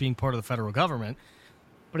clause as being part of the federal government.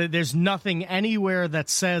 But there's nothing anywhere that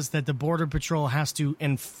says that the Border Patrol has to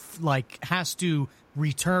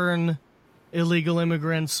return illegal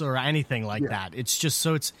immigrants or anything like that. It's just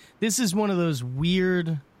this is one of those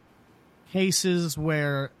weird cases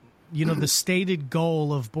where, the stated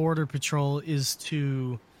goal of Border Patrol is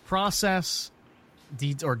to process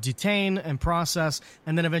or detain and process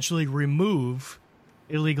and then eventually remove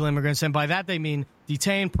illegal immigrants. And by that, they mean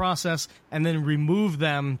detain, process, and then remove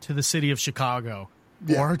them to the city of Chicago.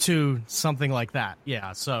 Yeah. Or to something like that.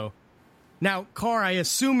 Yeah. So now, Carr, I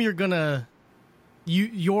assume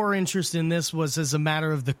your interest in this was as a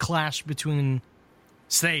matter of the clash between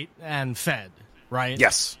state and Fed, right?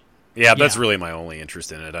 Yes. Yeah, that's really my only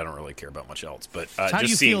interest in it. I don't really care about much else. But how just do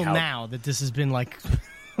you seeing feel now that this has been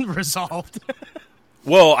resolved?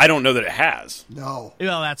 Well, I don't know that it has. No.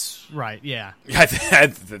 Well, that's right. Yeah.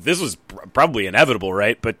 This was probably inevitable,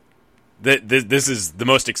 right? But this is the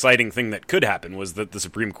most exciting thing that could happen, was that the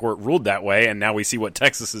Supreme Court ruled that way, and now we see what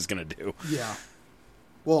Texas is going to do. Yeah.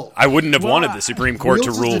 Well, I wouldn't have wanted the Supreme Court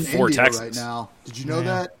to rule for India Texas right now. Did you know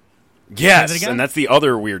that? Yes, and that's the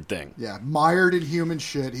other weird thing. Yeah, mired in human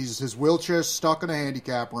shit. His wheelchair's stuck on a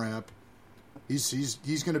handicap ramp. He's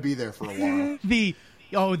going to be there for a while.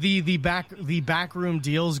 The backroom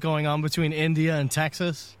deals going on between India and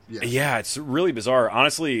Texas. Yeah, it's really bizarre.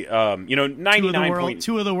 Honestly, 99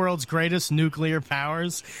 two of the world's greatest nuclear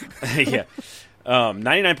powers. Yeah.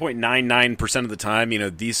 99.99% of the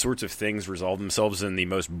time, these sorts of things resolve themselves in the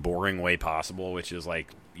most boring way possible, which is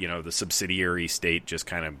the subsidiary state just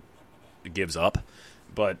kind of gives up.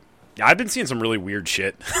 But I've been seeing some really weird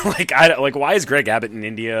shit. Why is Greg Abbott in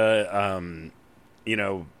India?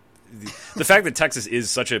 The fact that Texas is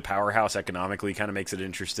such a powerhouse economically kind of makes it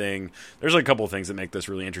interesting. There's a couple of things that make this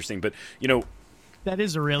really interesting, but that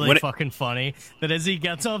is really fucking funny. That as he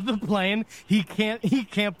gets off the plane, he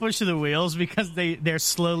can't push the wheels because they're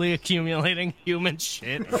slowly accumulating human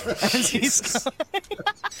shit as he's going.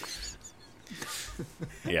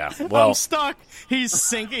 Yeah, well, I'm stuck.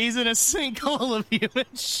 He's in a sinkhole of human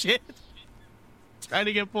shit, trying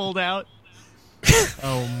to get pulled out.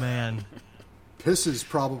 Oh man. Piss is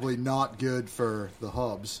probably not good for the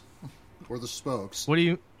hubs or the spokes.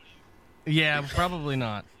 Yeah, probably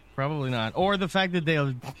not. Probably not. Or the fact that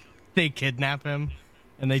they kidnap him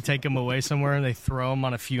and they take him away somewhere and they throw him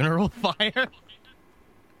on a funeral fire.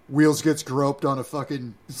 Wheels gets groped on a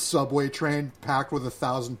fucking subway train packed with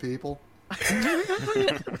 1,000 people.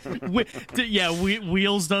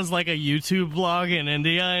 Wheels does a YouTube vlog in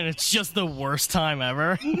India, and it's just the worst time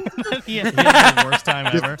ever. The worst time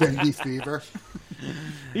ever. Dengue fever.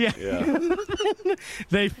 Yeah.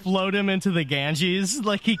 They float him into the Ganges.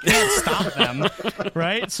 He can't stop them,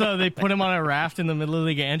 right? So they put him on a raft in the middle of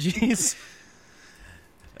the Ganges.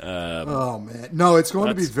 Oh, man. No, it's going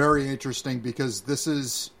to be very interesting because this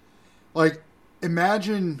is,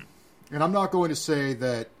 imagine, and I'm not going to say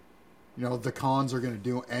that the cons are going to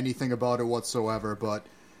do anything about it whatsoever. But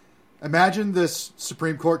imagine this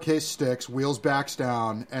Supreme Court case sticks, Wheels backs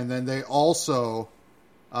down, and then they also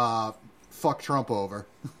fuck Trump over.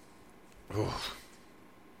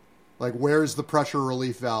 Like, where's the pressure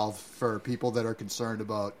relief valve for people that are concerned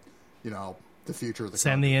about, the future of the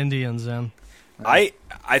Send country? the Indians in. I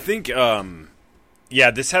think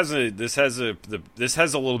this has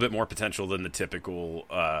a little bit more potential than the typical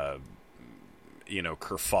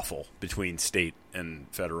kerfuffle between state and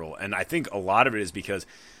federal, and I think a lot of it is because,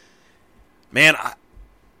 man,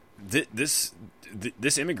 this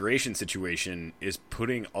immigration situation is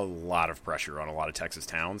putting a lot of pressure on a lot of Texas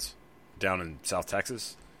towns down in South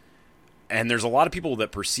Texas. And there's a lot of people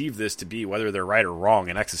that perceive this to be, whether they're right or wrong,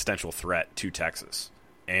 an existential threat to Texas.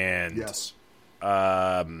 And yes,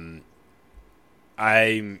 I'll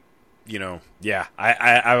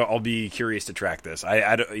be curious to track this.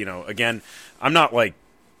 Again, I'm not like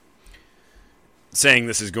saying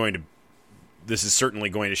this is certainly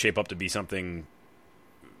going to shape up to be something,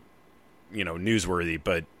 newsworthy,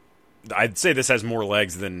 but I'd say this has more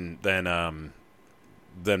legs than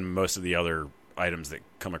most of the other items that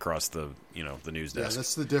come across the news desk. Yeah,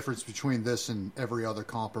 that's the difference between this and every other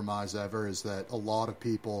compromise ever, is that a lot of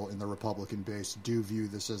people in the Republican base do view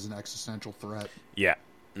this as an existential threat. Yeah.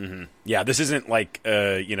 Mm-hmm. Yeah, this isn't like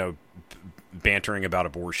bantering about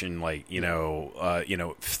abortion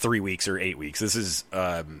 3 weeks or 8 weeks. This is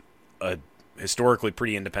a historically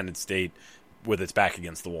pretty independent state with its back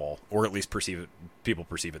against the wall, or at least people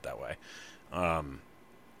perceive it that way.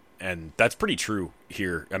 And that's pretty true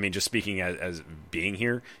here. I mean, just speaking as being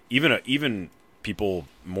here, even people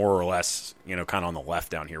more or less, kind of on the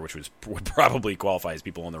left down here, which would probably qualify as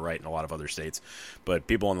people on the right in a lot of other states, but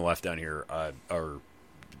people on the left down here are,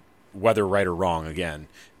 whether right or wrong, again,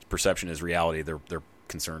 perception is reality. They're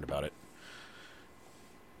concerned about it.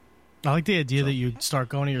 I like the idea that you start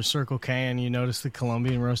going to your Circle K and you notice the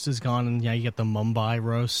Colombian roast is gone, and you get the Mumbai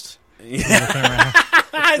roast. Yeah.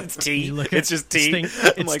 It's tea. It's just tea.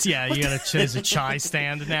 You got there's a chai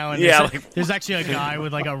stand now, and yeah, there's actually a guy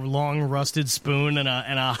with like a long rusted spoon and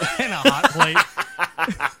a hot plate.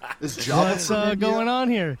 What's going on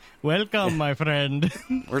here? Welcome, my friend.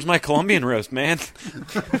 Where's my Colombian roast, man?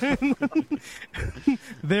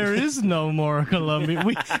 There is no more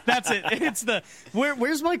Colombian. That's it. It's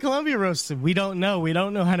where's my Colombian roast? We don't know. We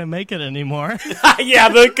don't know how to make it anymore. Yeah,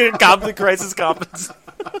 the crisis competency.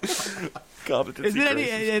 Is it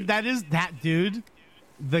any? That is that dude.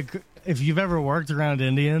 If you've ever worked around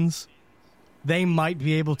Indians, they might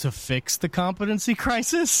be able to fix the competency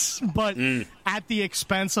crisis, but at the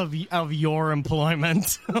expense of your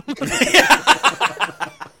employment.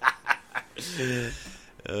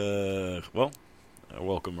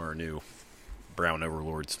 Welcome our new brown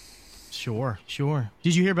overlords. Sure.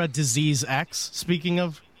 Did you hear about Disease X? Speaking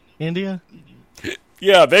of India?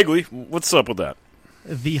 Yeah, vaguely. What's up with that?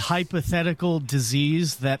 The hypothetical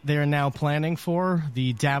disease that they're now planning for,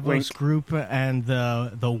 the Davos group and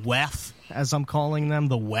the WEF, as I'm calling them,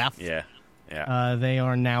 the WEF. Yeah. They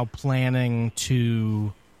are now planning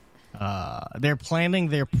to. They're planning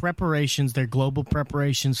their preparations, their global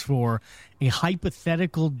preparations for a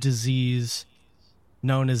hypothetical disease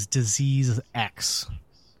known as Disease X,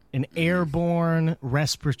 an airborne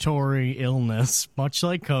respiratory illness, much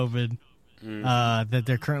like COVID. That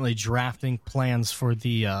they're currently drafting plans for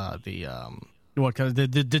the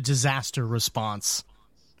disaster response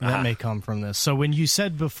that may come from this. So when you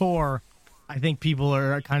said before, I think people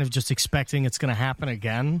are kind of just expecting it's going to happen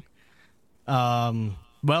again.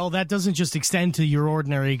 Well, that doesn't just extend to your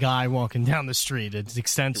ordinary guy walking down the street. It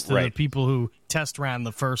extends to the people who test ran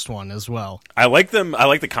the first one as well. I like them. I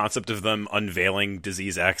like the concept of them unveiling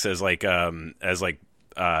Disease X as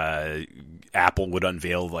Apple would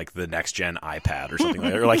unveil like the next gen iPad or something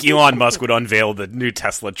like that, or like Elon Musk would unveil the new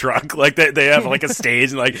Tesla truck. Like they have like a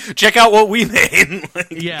stage and like, check out what we made.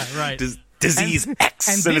 Yeah, right. Disease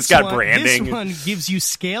X, and it's got branding. This one gives you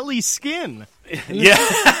scaly skin. Yeah,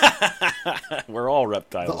 we're all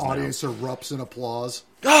reptiles. The audience erupts in applause.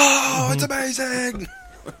 Oh, it's amazing!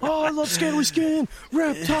 Oh, I love scaly skin.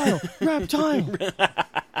 Reptile.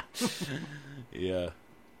 Yeah.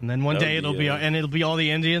 And then one day it'll be all the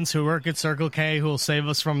Indians who work at Circle K who will save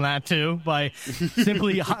us from that too by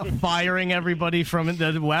simply firing everybody from the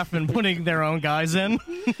WEF and putting their own guys in.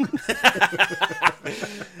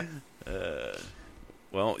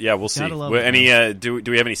 Well, yeah, we'll see. Do we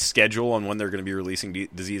have any schedule on when they're going to be releasing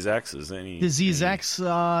Disease X? Disease X?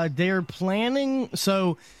 They're planning.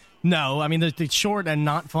 So, no. I mean, the short and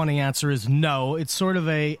not funny answer is no. It's sort of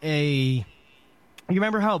a. You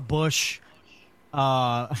remember how Bush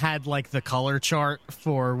had like the color chart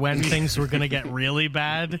for when things were going to get really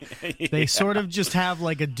bad. They sort of just have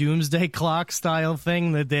like a doomsday clock style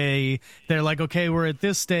thing that they're like, okay, we're at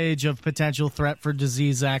this stage of potential threat for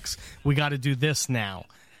disease X. We got to do this now.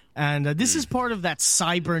 And this is part of that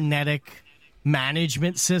cybernetic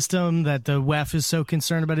management system that the WEF is so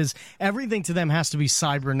concerned about. Is everything to them has to be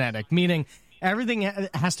cybernetic, meaning everything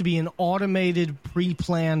has to be an automated,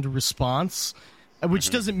 pre-planned response,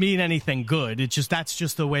 which doesn't mean anything good. It's just that's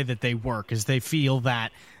just the way that they work, is they feel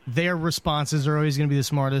that their responses are always going to be the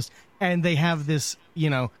smartest, and they have this,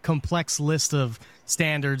 complex list of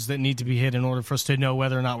standards that need to be hit in order for us to know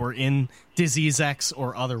whether or not we're in disease X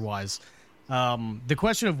or otherwise. The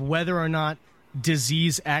question of whether or not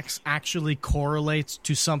disease X actually correlates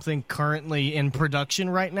to something currently in production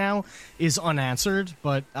right now is unanswered,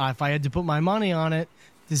 but if I had to put my money on it,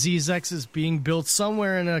 Disease X is being built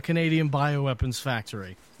somewhere in a Canadian bioweapons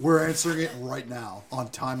factory. We're answering it right now on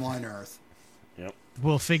Timeline Earth. Yep.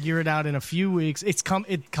 We'll figure it out in a few weeks. It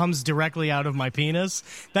comes directly out of my penis.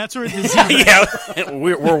 That's where disease. Yeah,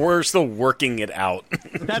 we're still working it out.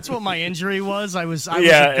 That's what my injury was. I was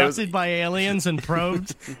abducted by aliens and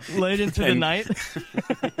probed late into the night.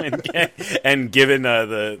 and given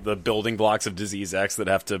the building blocks of Disease X that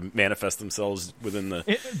have to manifest themselves within the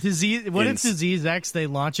disease. What if Disease X, they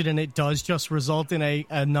launch it and it does just result in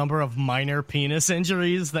a number of minor penis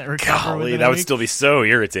injuries that recover? Golly, that would still be so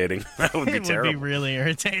irritating. That would be terrible. It would be really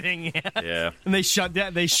irritating. Yeah. And they shut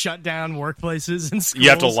down workplaces and schools. You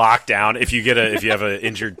have to lock down if you have an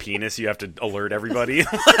injured penis. You have to alert everybody,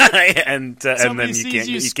 and then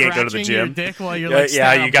you can't go to the gym. Your dick while you're like,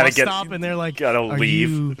 you gotta get stop, and they're like, gotta leave.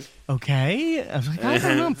 You okay? I was like, I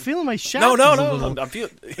don't know. I'm feeling my shaft. No. I'm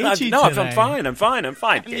fine. I'm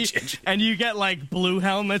fine. And you get like blue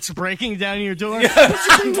helmets breaking down your door.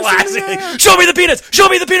 Blasting. Show me the penis. Show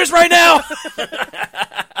me the penis right now.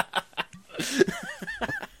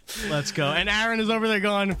 Let's go. And Aaron is over there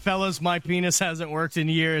going, fellas, my penis hasn't worked in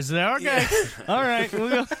years. They're okay. All right. We'll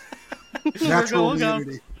go. Natural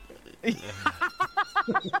immunity.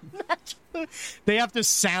 They have to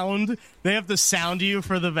sound you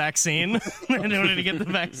for the vaccine in order to get the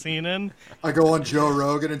vaccine in. I go on Joe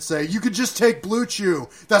Rogan and say, you could just take Blue Chew.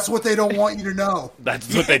 That's what they don't want you to know.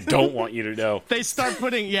 That's what they don't want you to know. They start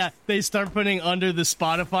putting under the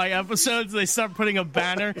Spotify episodes, they start putting a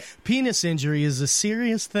banner. Penis injury is a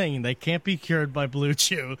serious thing. They can't be cured by Blue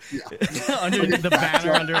Chew. Yeah. Under the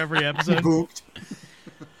banner under every episode.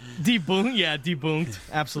 Debunked.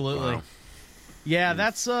 Absolutely. Wow. Yeah,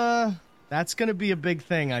 that's going to be a big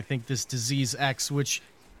thing. I think this Disease X, which,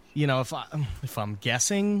 if I'm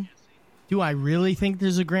guessing, do I really think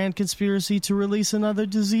there's a grand conspiracy to release another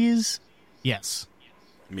disease? Yes.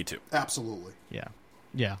 Me too. Absolutely. Yeah.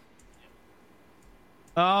 Did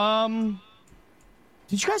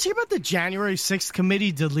you guys hear about the January 6th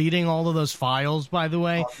committee deleting all of those files, by the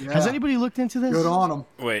way? Yeah. Has anybody looked into this? Good on them.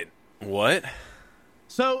 Wait, what?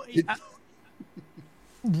 So,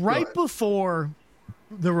 right before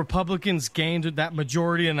the Republicans gained that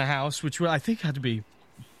majority in the House, which I think had to be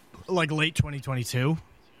like late 2022,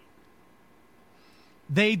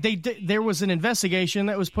 there was an investigation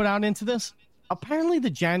that was put out into this. Apparently, the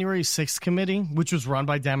January 6th committee, which was run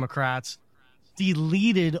by Democrats,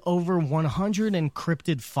 deleted over 100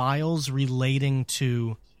 encrypted files relating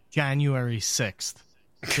to January 6th.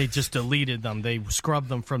 They just deleted them. They scrubbed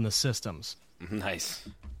them from the systems. Nice.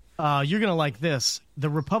 You're going to like this. The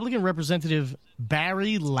Republican Representative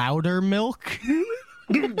Barry Loudermilk.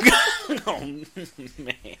 Oh,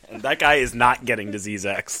 man. That guy is not getting Disease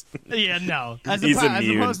X. Yeah, no. He's as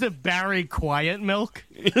immune. Opposed to Barry Quiet Milk.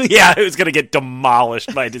 Yeah, who's going to get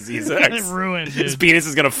demolished by Disease X. Ruined, dude. His penis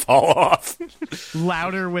is going to fall off.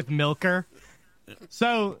 Louder with Milker.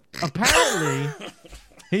 So, apparently,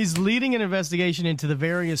 he's leading an investigation into the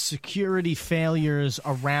various security failures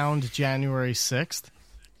around January 6th.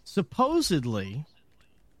 Supposedly,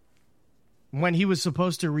 when he was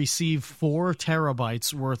supposed to receive 4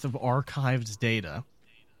 terabytes worth of archived data,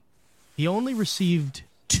 he only received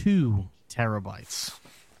 2 terabytes.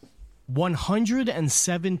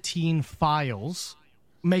 117 files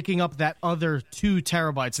making up that other 2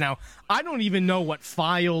 terabytes. Now, I don't even know what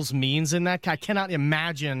files means in that. I cannot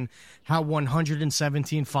imagine how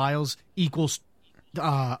 117 files equals 2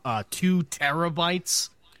 terabytes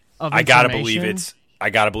of information. I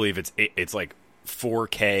gotta believe it's like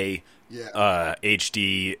 4K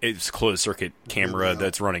HD. It's closed circuit camera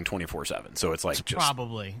that's running 24/7. So it's like just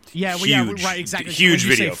probably huge, right, exactly. Huge when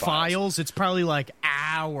you video say files. It's probably like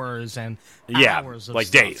hours and yeah, hours of like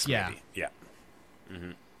stuff. days. Yeah, maybe. Yeah.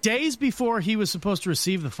 Mm-hmm. Days before he was supposed to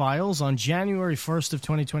receive the files, on January 1st of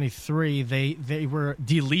 2023, they were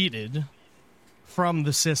deleted from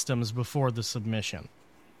the systems before the submission.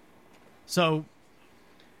 So,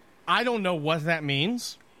 I don't know what that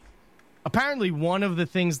means. Apparently, one of the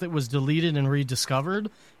things that was deleted and rediscovered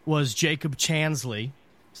was Jacob Chansley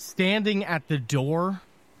standing at the door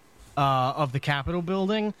of the Capitol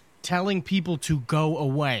building, telling people to go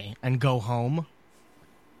away and go home.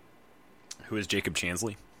 Who is Jacob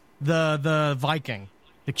Chansley? The Viking,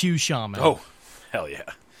 the Q shaman. Oh, hell yeah.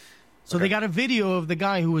 So they got a video of the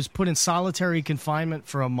guy who was put in solitary confinement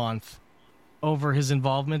for a month over his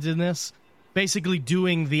involvement in this, basically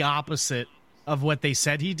doing the opposite of what they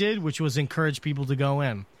said he did, which was encourage people to go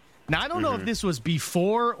in. Now, I don't know if this was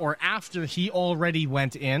before or after he already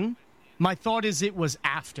went in. My thought is it was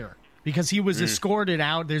after, because he was escorted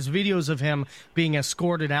out. There's videos of him being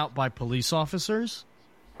escorted out by police officers.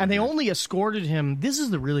 And they only escorted him. This is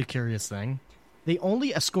the really curious thing. They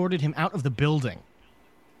only escorted him out of the building.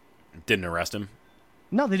 Didn't arrest him?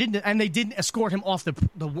 No, they didn't. And they didn't escort him off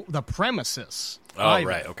the premises. Oh, either.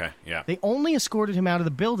 right. Okay. Yeah. They only escorted him out of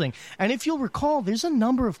the building. And if you'll recall, there's a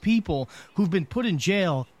number of people who've been put in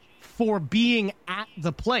jail for being at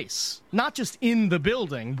the place. Not just in the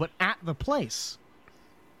building, but at the place.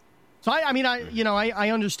 So, I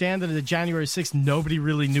understand that the January 6th, nobody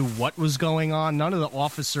really knew what was going on. None of the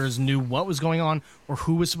officers knew what was going on or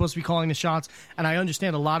who was supposed to be calling the shots. And I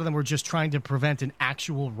understand a lot of them were just trying to prevent an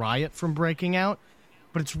actual riot from breaking out.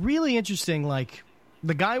 But it's really interesting, like,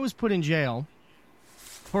 the guy was put in jail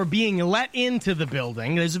for being let into the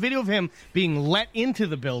building. There's a video of him being let into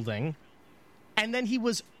the building. And then he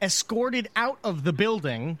was escorted out of the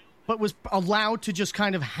building, but was allowed to just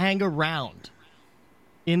kind of hang around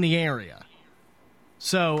in the area.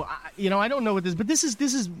 So, I don't know what this, but this is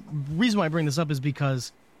the reason why I bring this up is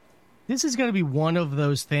because this is going to be one of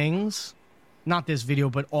those things, not this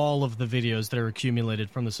video, but all of the videos that are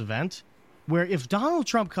accumulated from this event, where if Donald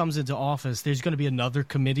Trump comes into office, there's going to be another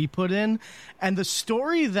committee put in, and the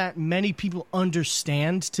story that many people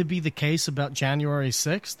understand to be the case about January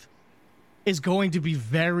 6th is going to be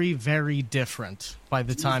very, very different by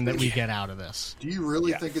the time that we get out of this. Do you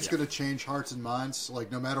really think it's going to change hearts and minds?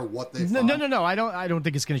 Like, no matter what they find? No. I don't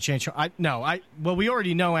think it's going to change. Well, we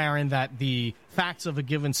already know, Aaron, that the facts of a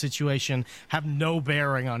given situation have no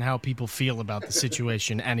bearing on how people feel about the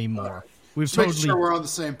situation anymore. We've Just making sure we're on the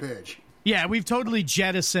same page. Yeah, we've totally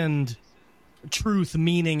jettisoned truth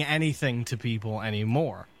meaning anything to people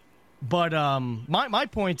anymore. But my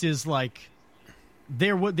point is, like,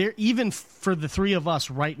 there even for the three of us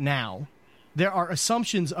right now, there are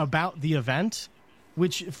assumptions about the event,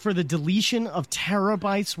 which for the deletion of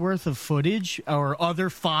terabytes worth of footage or other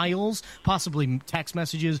files, possibly text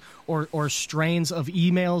messages or strains of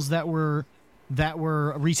emails that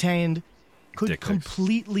were retained, could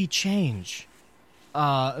completely change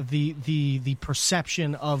the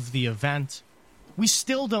perception of the event. We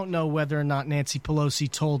still don't know whether or not Nancy Pelosi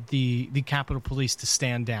told the Capitol Police to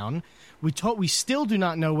stand down. We still do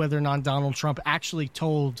not know whether or not Donald Trump actually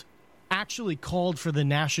called for the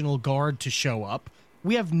National Guard to show up.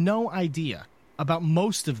 We have no idea about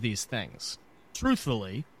most of these things,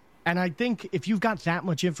 truthfully. And I think if you've got that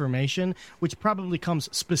much information, which probably comes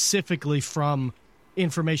specifically from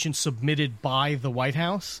information submitted by the White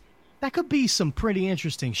House, that could be some pretty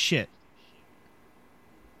interesting shit.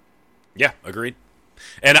 Yeah, agreed.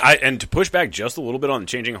 And to push back just a little bit on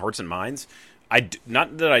changing hearts and minds,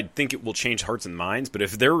 not that I think it will change hearts and minds, but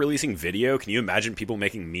if they're releasing video, can you imagine people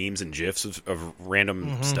making memes and GIFs of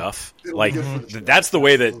random stuff? Like, that's the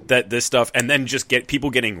way that this stuff, and then just get people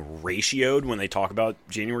getting ratioed when they talk about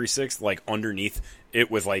January 6th, like underneath it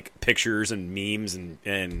with like pictures and memes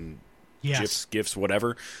and GIFs,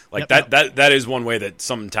 whatever. Like that is one way that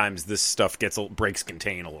sometimes this stuff breaks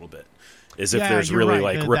contain a little bit. Is if there's really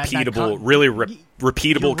right. like repeatable,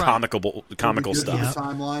 repeatable, comical stuff. Good for the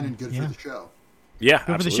timeline and good for the show. Yeah,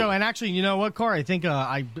 good for the show. And actually, you know what, Car? I think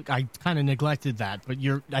I kind of neglected that, but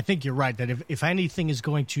I think you're right that if anything is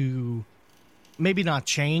going to maybe not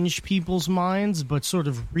change people's minds, but sort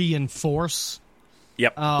of reinforce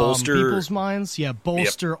bolster people's minds,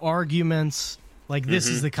 bolster arguments. Like this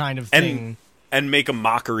is the kind of thing, and make a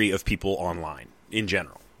mockery of people online in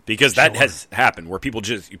general. Because that has happened where people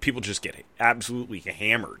just get absolutely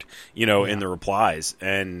hammered, in the replies,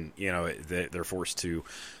 and they're forced to,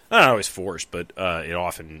 not always forced, but it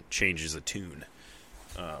often changes a tune,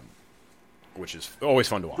 which is always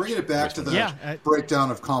fun to watch. Bringing it back to the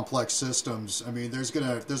breakdown of complex systems, I mean,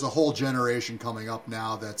 there's a whole generation coming up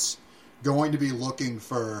now that's going to be looking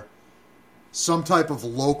for some type of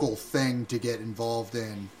local thing to get involved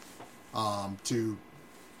in, to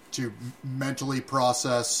to mentally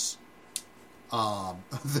process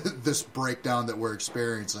this breakdown that we're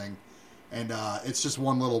experiencing. And it's just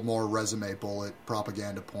one little more resume bullet,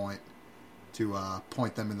 propaganda point to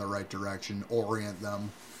point them in the right direction, orient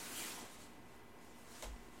them.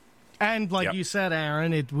 And like you said,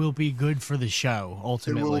 Aaron, it will be good for the show,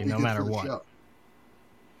 ultimately, no matter what.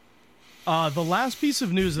 The last piece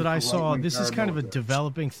of news that I saw, this is kind of a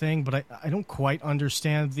developing thing, but I don't quite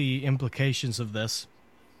understand the implications of this.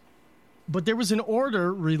 But there was an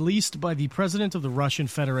order released by the president of the Russian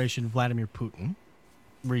Federation, Vladimir Putin,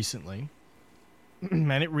 recently.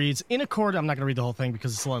 And it reads, I'm not going to read the whole thing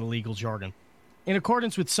because it's a lot of legal jargon. In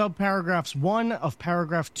accordance with subparagraphs 1 of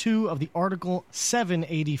paragraph 2 of the Article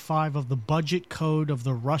 785 of the Budget Code of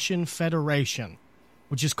the Russian Federation,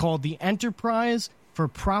 which is called the Enterprise for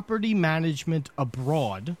Property Management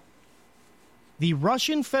Abroad, the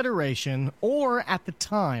Russian Federation, or at the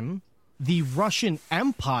time, the Russian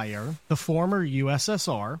Empire, the former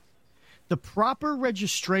USSR, the proper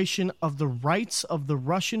registration of the rights of the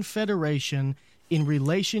Russian Federation in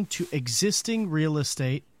relation to existing real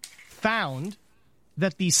estate, found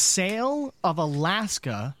that the sale of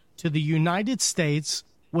Alaska to the United States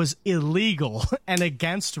was illegal and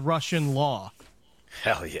against Russian law.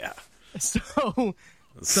 Hell yeah. So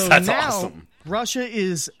That's now awesome. Russia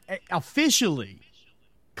is officially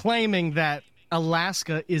claiming that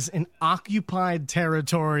Alaska is an occupied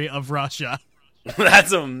territory of Russia.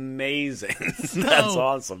 That's amazing. That's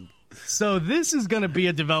awesome. So this is going to be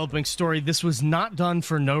a developing story. This was not done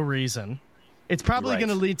for no reason. It's probably going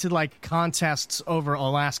to lead to like contests over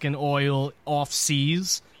Alaskan oil off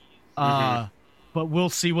seas. But we'll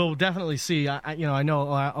see. We'll definitely see. I know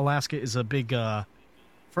Alaska is a big, as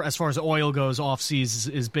far as oil goes, off seas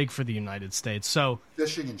is big for the United States. So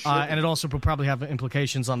fishing and shipping. And it also will probably have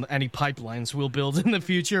implications on any pipelines we'll build in the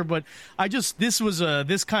future. But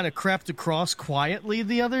this kind of crept across quietly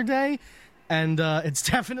the other day, and it's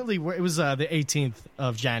definitely it was the 18th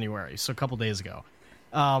of January, so a couple days ago.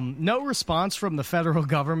 No response from the federal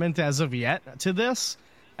government as of yet to this,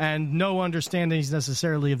 and no understandings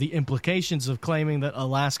necessarily of the implications of claiming that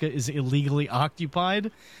Alaska is illegally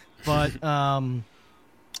occupied. But,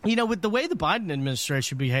 with the way the Biden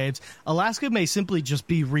administration behaves, Alaska may simply just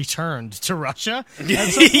be returned to Russia.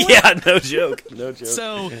 Yeah, no joke. No joke.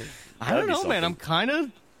 So, I don't know, man.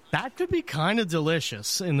 That could be kind of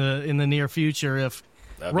delicious in the near future if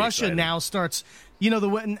Russia now starts...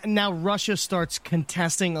 now Russia starts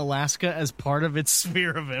contesting Alaska as part of its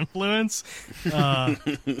sphere of influence,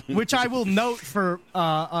 which I will note for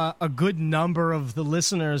a good number of the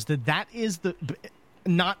listeners that is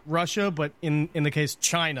not Russia, but in the case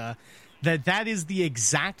China, that is the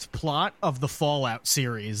exact plot of the Fallout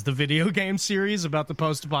series, the video game series about the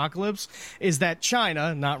post-apocalypse, is that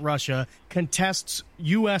China, not Russia, contests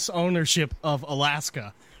U.S. ownership of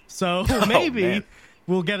Alaska. So maybe...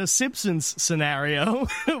 we'll get a Simpsons scenario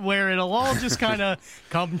where it'll all just kind of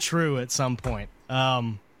come true at some point. So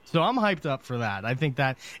I'm hyped up for that. I think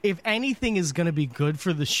that if anything is going to be good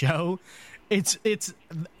for the show, it's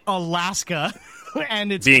Alaska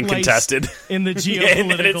and it's being contested in the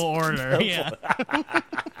geopolitical order. Yeah.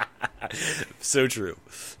 So true.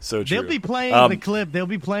 So true. They'll be playing the clip. They'll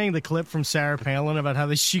be playing the clip from Sarah Palin about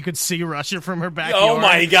how she could see Russia from her backyard. Oh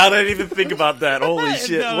my God! I didn't even think about that. Holy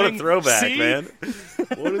shit! What a throwback, see? Man!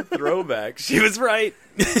 What a throwback. She was right.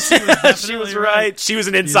 She was right. She was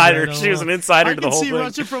an insider. She was an insider to the whole thing. I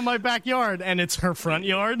can see Russia from my backyard, and it's her front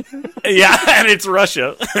yard. Yeah, and it's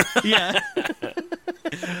Russia. Yeah.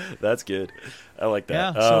 That's good. I like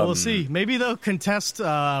that. Yeah, so we'll see. Maybe they'll contest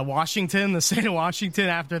Washington, the state of Washington,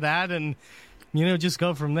 after that, and just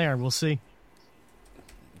go from there. We'll see.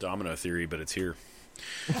 Domino theory, but it's here.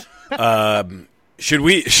 Should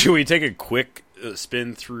we take a quick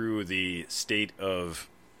spin through the state of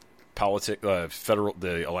politics,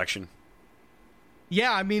 the election?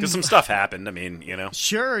 Yeah, I mean... Because some stuff happened,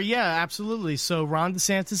 Sure, yeah, absolutely. So Ron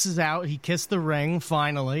DeSantis is out. He kissed the ring,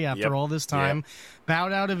 finally, after all this time. Yep.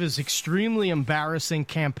 Bowed out of his extremely embarrassing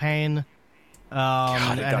campaign.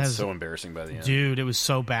 God, it got so embarrassing by the end. Dude, it was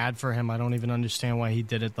so bad for him. I don't even understand why he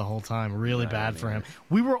did it the whole time. Really bad for him.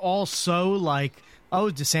 We were all so like... Oh,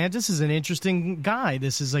 DeSantis is an interesting guy.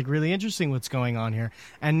 This is really interesting what's going on here.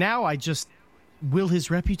 And now will his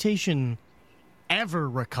reputation ever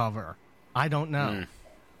recover? I don't know.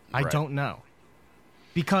 I don't know.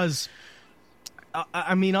 Because,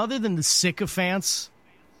 other than the sycophants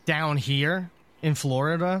down here in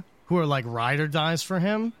Florida who are like ride or dies for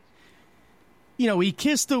him, he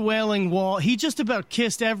kissed the Wailing Wall. He just about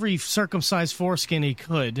kissed every circumcised foreskin he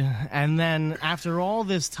could. And then after all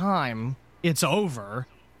this time... it's over,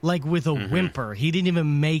 like with a whimper. He didn't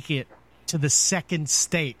even make it to the second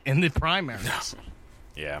state in the primaries.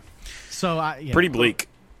 Yeah. So pretty bleak.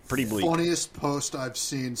 Pretty bleak. Funniest post I've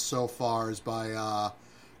seen so far is by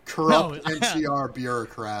corrupt NCR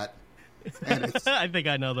bureaucrat. And it's I think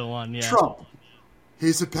I know the one. Yeah. Trump.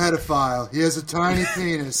 He's a pedophile. He has a tiny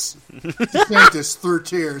penis. DeSantis through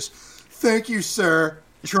tears. Thank you, sir,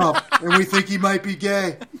 Trump. And we think he might be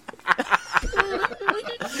gay.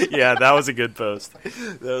 Yeah, that was a good post.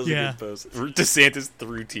 That was a good post. DeSantis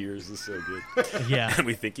through tears is so good. Yeah. And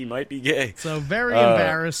we think he might be gay. So very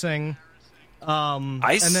embarrassing. And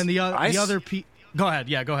then the other go ahead.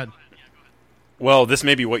 Yeah, go ahead. Well, this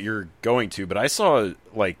may be what you're going to, but I saw,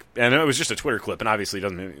 like, and it was just a Twitter clip, and obviously it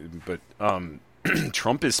doesn't, but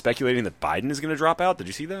Trump is speculating that Biden is going to drop out. Did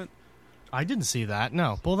you see that? I didn't see that.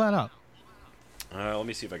 No, pull that up. Let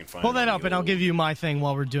me see if I can find it. Pull that up, and I'll give you my thing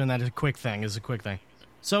while we're doing that. It's a quick thing.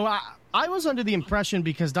 So I was under the impression,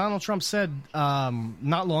 because Donald Trump said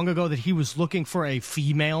not long ago that he was looking for a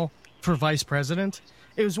female for vice president.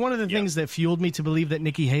 It was one of the things that fueled me to believe that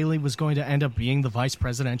Nikki Haley was going to end up being the vice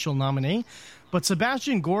presidential nominee. But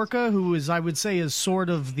Sebastian Gorka, who is, I would say, is sort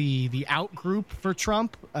of the out group for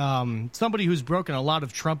Trump, somebody who's broken a lot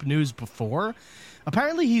of Trump news before,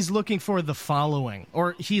 apparently he's looking for the following,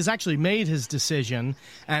 or he's actually made his decision,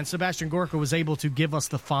 and Sebastian Gorka was able to give us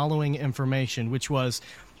the following information, which was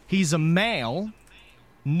he's a male,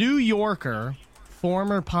 New Yorker,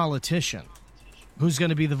 former politician who's going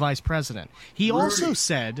to be the vice president. He also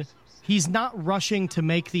said he's not rushing to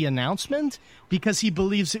make the announcement because he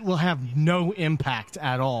believes it will have no impact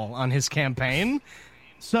at all on his campaign.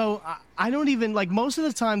 So I don't even, like, most of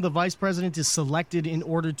the time the vice president is selected in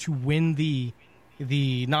order to win the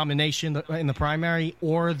nomination in the primary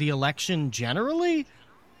or the election generally.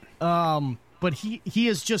 But he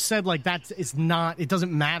has just said, like, that is not, it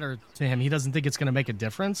doesn't matter to him. He doesn't think it's going to make a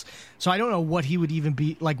difference. So I don't know what he would even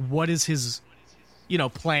be, like, what is his,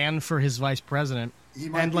 plan for his vice president.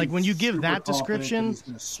 And, like, when you give that description, he's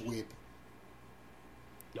going to sweep.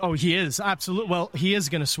 Oh, he is. Absolutely. Well, he is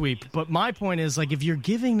going to sweep. But my point is, like, if you're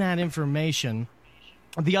giving that information,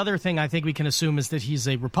 the other thing I think we can assume is that he's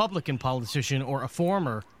a Republican politician or a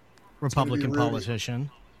former Republican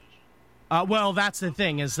politician. Well, that's the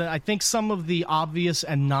thing, is that I think some of the obvious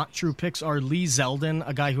and not true picks are Lee Zeldin,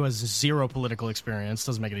 a guy who has zero political experience.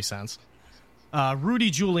 Doesn't make any sense. Rudy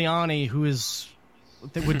Giuliani,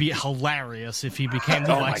 that would be hilarious if he became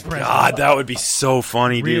the vice president. Oh, my God, that would be so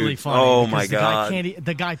funny, dude. Really funny. Oh, my God.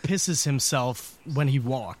 The guy pisses himself when he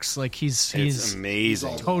walks. Like, he's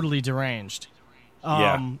amazing. Totally deranged.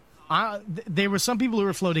 Yeah. There were some people who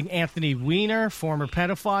were floating Anthony Weiner, former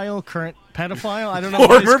pedophile, current pedophile. I don't know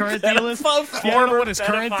what his current deal is. I don't know what his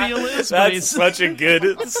current deal is. That's such a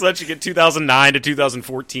good 2009 to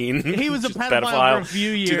 2014. He was a pedophile for a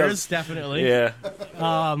few years, definitely. Yeah.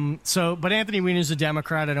 But Anthony Weiner's a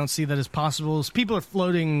Democrat. I don't see that as possible. People are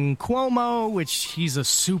floating Cuomo, which he's a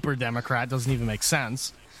super Democrat. Doesn't even make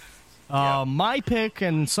sense. My pick,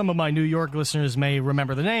 and some of my New York listeners may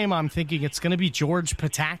remember the name, I'm thinking it's going to be George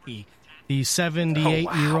Pataki, the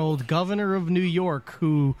 78-year-old governor of New York,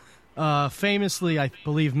 who famously, I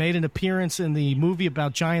believe, made an appearance in the movie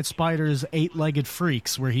about giant spiders, Eight-Legged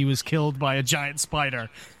Freaks, where he was killed by a giant spider.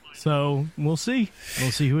 So we'll see.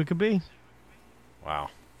 We'll see who it could be. Wow.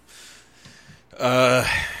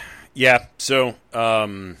 Yeah, so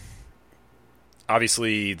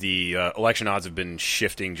obviously, the election odds have been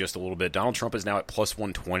shifting just a little bit. Donald Trump is now at plus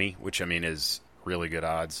 120, which, I mean, is really good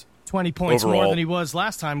odds. 20 points overall. More than he was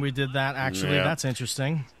last time we did that, actually. Yeah. That's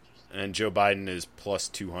interesting. And Joe Biden is plus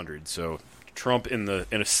 200. So Trump in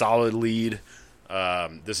a solid lead.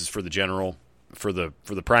 This is for the general. For the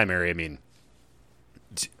primary, I mean,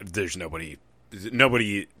 there's nobody.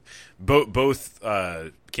 Both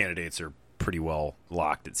candidates are pretty well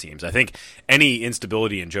locked, it seems. I think any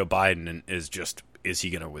instability in Joe Biden is he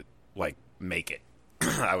going to make it?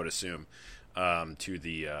 I would assume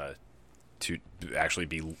to actually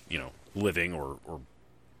be living or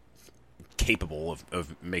capable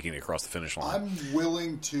of making it across the finish line. I'm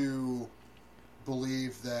willing to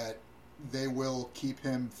believe that they will keep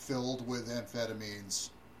him filled with amphetamines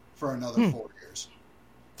for another 4 years.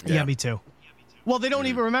 Yeah, me too. Well, they don't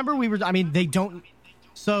even remember they don't.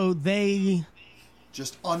 So they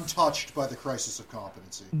just untouched by the crisis of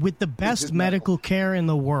competency. With the best medical care in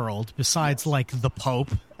the world, besides like the Pope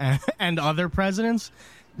and other presidents,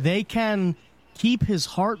 they can keep his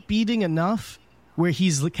heart beating enough where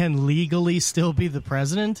can legally still be the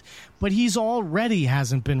president, but he's already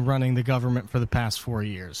hasn't been running the government for the past 4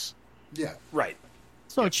 years. Yeah. Right.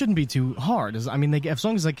 So it shouldn't be too hard. As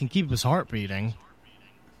long as they can keep his heart beating.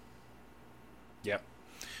 Yep.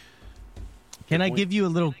 Can I give you a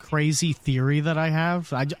little crazy theory that I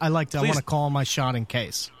have? I want to call my shot in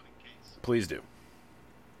case. Please do.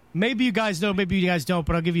 Maybe you guys know, maybe you guys don't,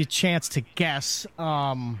 but I'll give you a chance to guess.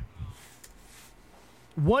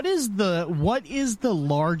 What is the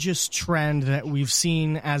largest trend that we've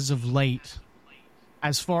seen as of late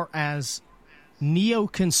as far as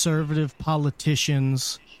neoconservative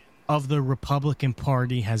politicians of the Republican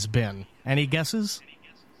Party has been? Any guesses?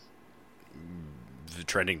 The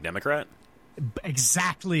trending Democrat?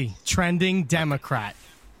 Exactly. Trending Democrat.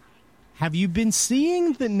 Have you been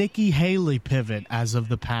seeing the Nikki Haley pivot as of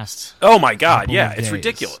the past? Oh my God! couple Yeah, of it's days?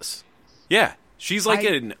 ridiculous. Yeah, she's like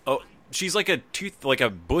a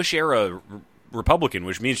Bush era Republican,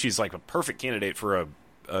 which means she's like a perfect candidate for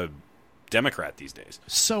a Democrat these days.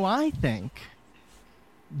 So I think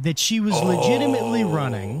that she was legitimately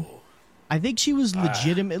running. I think she was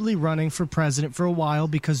legitimately running for president for a while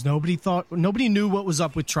because nobody knew what was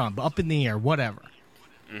up with Trump, up in the air, whatever.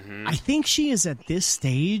 Mm-hmm. I think she is at this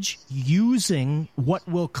stage using what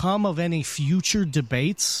will come of any future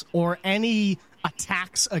debates or any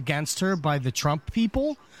attacks against her by the Trump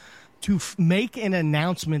people to make an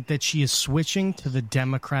announcement that she is switching to the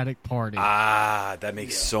Democratic Party. Ah, that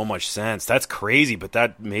makes so much sense. That's crazy, but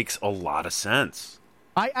that makes a lot of sense.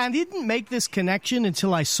 I didn't make this connection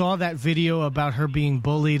until I saw that video about her being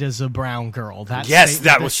bullied as a brown girl.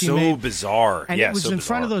 That was so bizarre. And it was in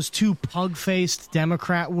front of those two pug-faced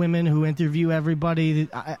Democrat women who interview everybody.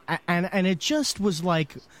 And it just was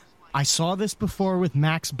like, I saw this before with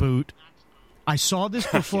Max Boot. I saw this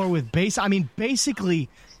before with basically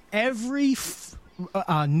every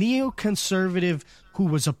neoconservative who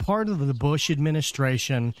was a part of the Bush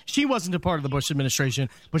administration. She wasn't a part of the Bush administration,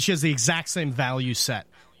 but she has the exact same value set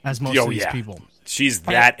as most of these people. She's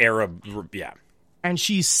that era, yeah. And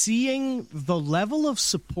she's seeing the level of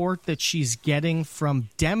support that she's getting from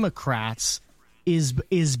Democrats is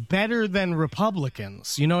better than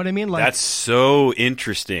Republicans. You know what I mean? Like, that's so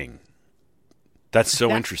interesting.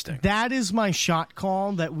 Interesting. That is my shot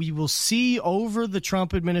call that we will see over the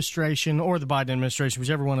Trump administration or the Biden administration,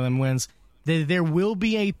 whichever one of them wins. There will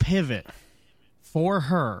be a pivot for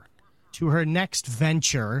her to her next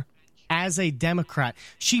venture as a Democrat.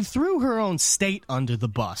 She threw her own state under the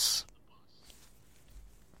bus.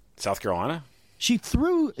 South Carolina? She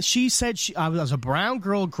said I was a brown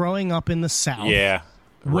girl growing up in the South. Yeah.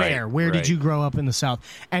 Where did you grow up in the South?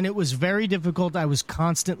 And it was very difficult. I was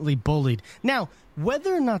constantly bullied. Now,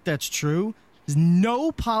 whether or not that's true,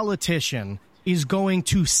 no politician is going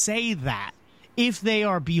to say that if they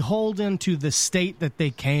are beholden to the state that they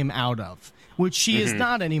came out of, which she is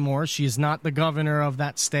not anymore. She is not the governor of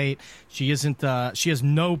that state. She isn't. She has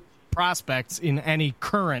no prospects in any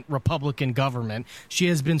current Republican government. She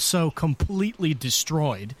has been so completely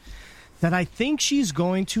destroyed that I think she's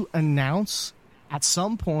going to announce at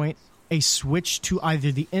some point a switch to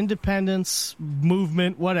either the independence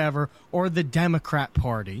movement, whatever, or the Democrat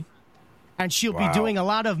Party. And she'll be doing a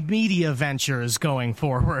lot of media ventures going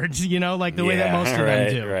forward, like the way that most of them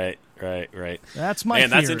do. Right. That's my theory.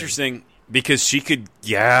 That's interesting because she could,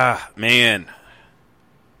 man.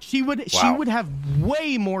 She would have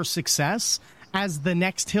way more success as the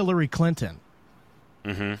next Hillary Clinton.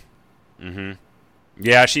 Yeah,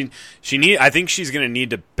 I think she's going to need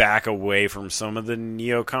to back away from some of the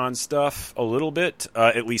neocon stuff a little bit,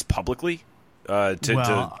 at least publicly. Are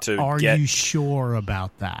you sure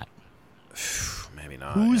about that? Maybe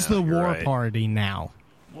not. Who's the war party now?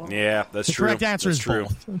 Yeah, that's the true. Correct answer that's is true.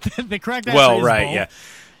 Both. The correct answer is both.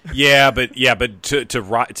 but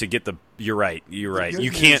to get the you're right. The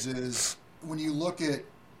You good can't. news is when you look at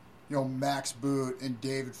Max Boot and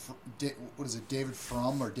David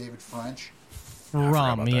Frum or David French.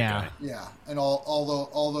 Frum, yeah. Yeah, and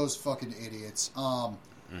all those fucking idiots.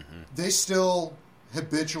 They still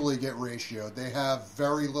habitually get ratioed. They have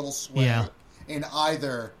very little sway in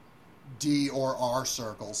either D or R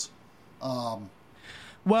circles.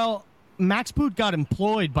 Well, Max Boot got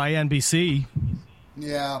employed by NBC.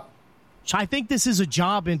 Yeah. I think this is a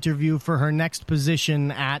job interview for her next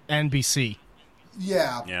position at NBC.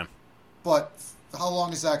 Yeah. Yeah. But how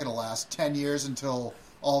long is that going to last? 10 years until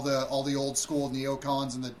all the old school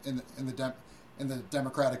neocons in the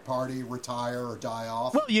Democratic Party retire or die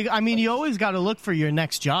off? Well, you always got to look for your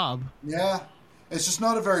next job. Yeah. It's just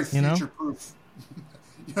not a very future-proof.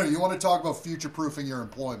 You want to talk about future-proofing your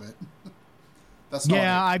employment. That's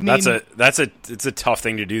not it's a tough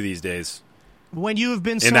thing to do these days. When you have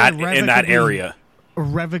been in that area,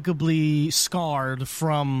 irrevocably scarred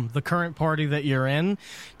from the current party that you're in,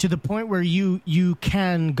 to the point where you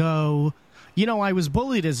can go I was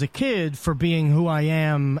bullied as a kid for being who I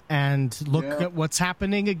am, and look at what's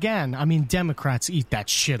happening again. I mean, Democrats eat that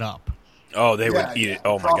shit up. Oh, they would eat it.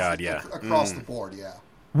 Oh, my God, yeah. Across the board, yeah.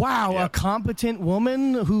 Wow, Yep. a competent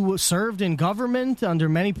woman who served in government under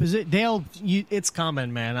many positions. It's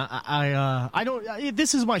common, man. I don't.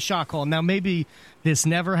 This is my shot call. Now, maybe this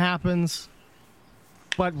never happens,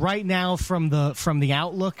 but right now, from the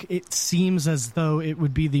outlook, it seems as though it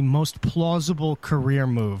would be the most plausible career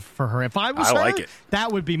move for her. If I was her, like it.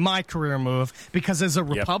 that would be my career move. Because as a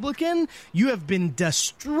Republican, you have been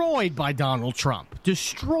destroyed by Donald Trump,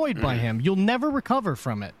 destroyed by him. You'll never recover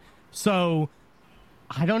from it. So.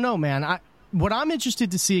 I don't know, man. What I'm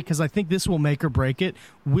interested to see, because I think this will make or break it,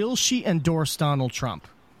 will she endorse Donald Trump?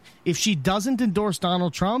 If she doesn't endorse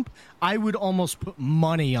Donald Trump, I would almost put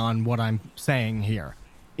money on what I'm saying here.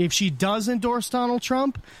 If she does endorse Donald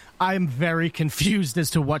Trump, I'm very confused as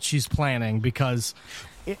to what she's planning, because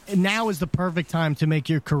now is the perfect time to make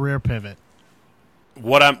your career pivot.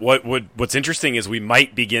 What's interesting is we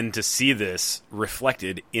might begin to see this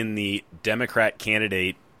reflected in the Democrat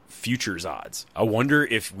candidate futures odds. I wonder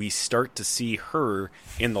if we start to see her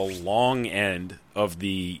in the long end of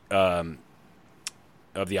the odds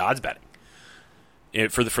betting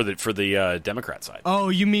for the Democrat side. Oh,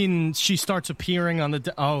 you mean she starts appearing on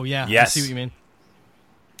the? Oh, yeah. Yes. I see what you mean.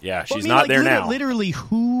 Yeah, she's not there now. Literally,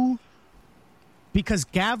 who? Because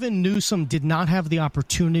Gavin Newsom did not have the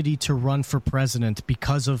opportunity to run for president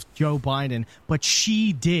because of Joe Biden, but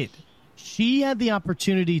she did. She had the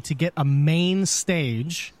opportunity to get a main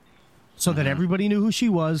stage so that everybody knew who she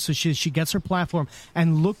was, so she gets her platform.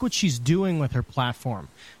 And look what she's doing with her platform.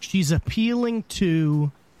 She's appealing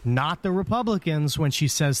to not the Republicans when she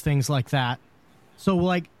says things like that. So,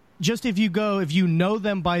 like, just if you know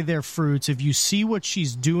them by their fruits, if you see what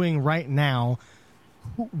she's doing right now,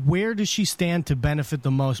 where does she stand to benefit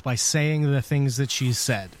the most by saying the things that she's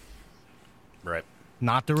said? Right.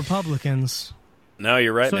 Not the Republicans. No,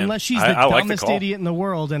 you're right, So man. unless she's the dumbest idiot in the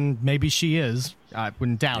world, and maybe she is, I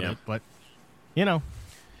wouldn't doubt it, but, Yeah,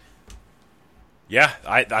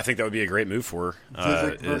 I think that would be a great move for her.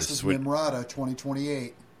 Vivek versus Nimrata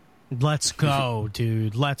 2028. Let's go,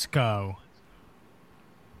 dude. Let's go.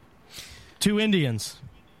 2 Indians.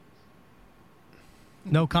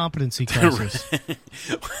 No competency crisis.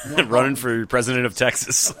 Running for president of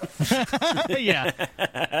Texas. Yeah.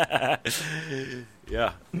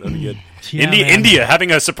 Yeah, that'd be good. Yeah, India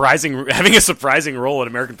having a surprising role in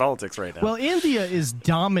American politics right now. Well, India is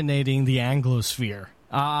dominating the Anglosphere.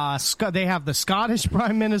 They have the Scottish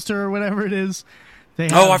Prime Minister or whatever it is. They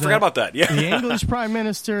have I forgot about that. Yeah, the English Prime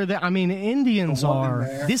Minister. Indians are.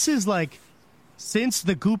 This is like since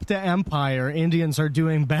the Gupta Empire, Indians are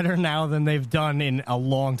doing better now than they've done in a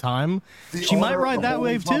long time. She might ride that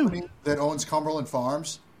wave too. That owns Cumberland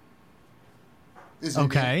Farms. Is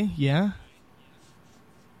okay. Indian. Yeah.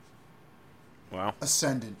 Wow.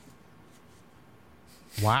 Ascendant.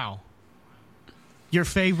 Wow. Your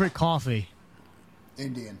favorite coffee?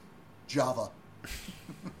 Indian. Java.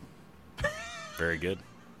 Very good.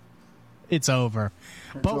 It's over.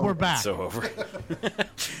 But we're back. It's so over.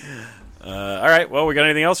 All right. Well, we got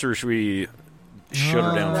anything else, or should we shut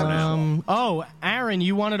her down for now? Oh, Aaron,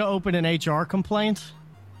 you wanted to open an HR complaint?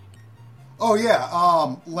 Oh,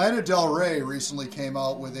 yeah. Lana Del Rey recently came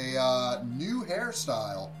out with a new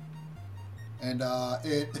hairstyle. And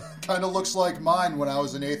it kind of looks like mine when I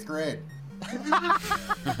was in 8th grade.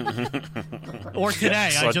 Or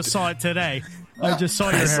today. I just saw it today. I just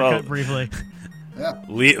saw your haircut briefly. Yeah.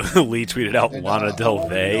 Lee tweeted out Lana Del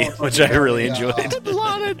Rey, which I really enjoyed.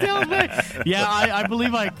 Lana Del Rey. Yeah, I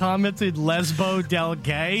believe I commented Lesbo Del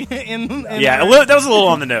Gay. Yeah, that was a little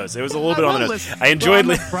on the nose. It was a little bit on the nose. I enjoyed.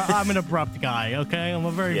 I'm an abrupt guy, okay? I'm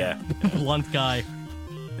a very blunt guy.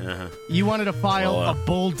 Uh-huh. You wanted to file a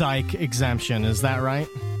bull dyke exemption, is that right?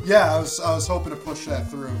 Yeah, I was hoping to push that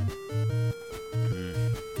through.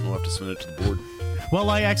 We'll have to submit it to the board. Well,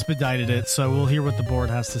 I expedited it, so we'll hear what the board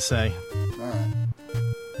has to say. All right.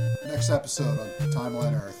 Next episode on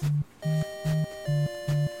Timeline Earth.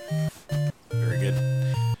 Very good.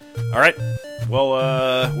 All right.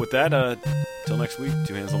 Well, with that, till next week,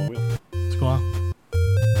 2 hands on the wheel.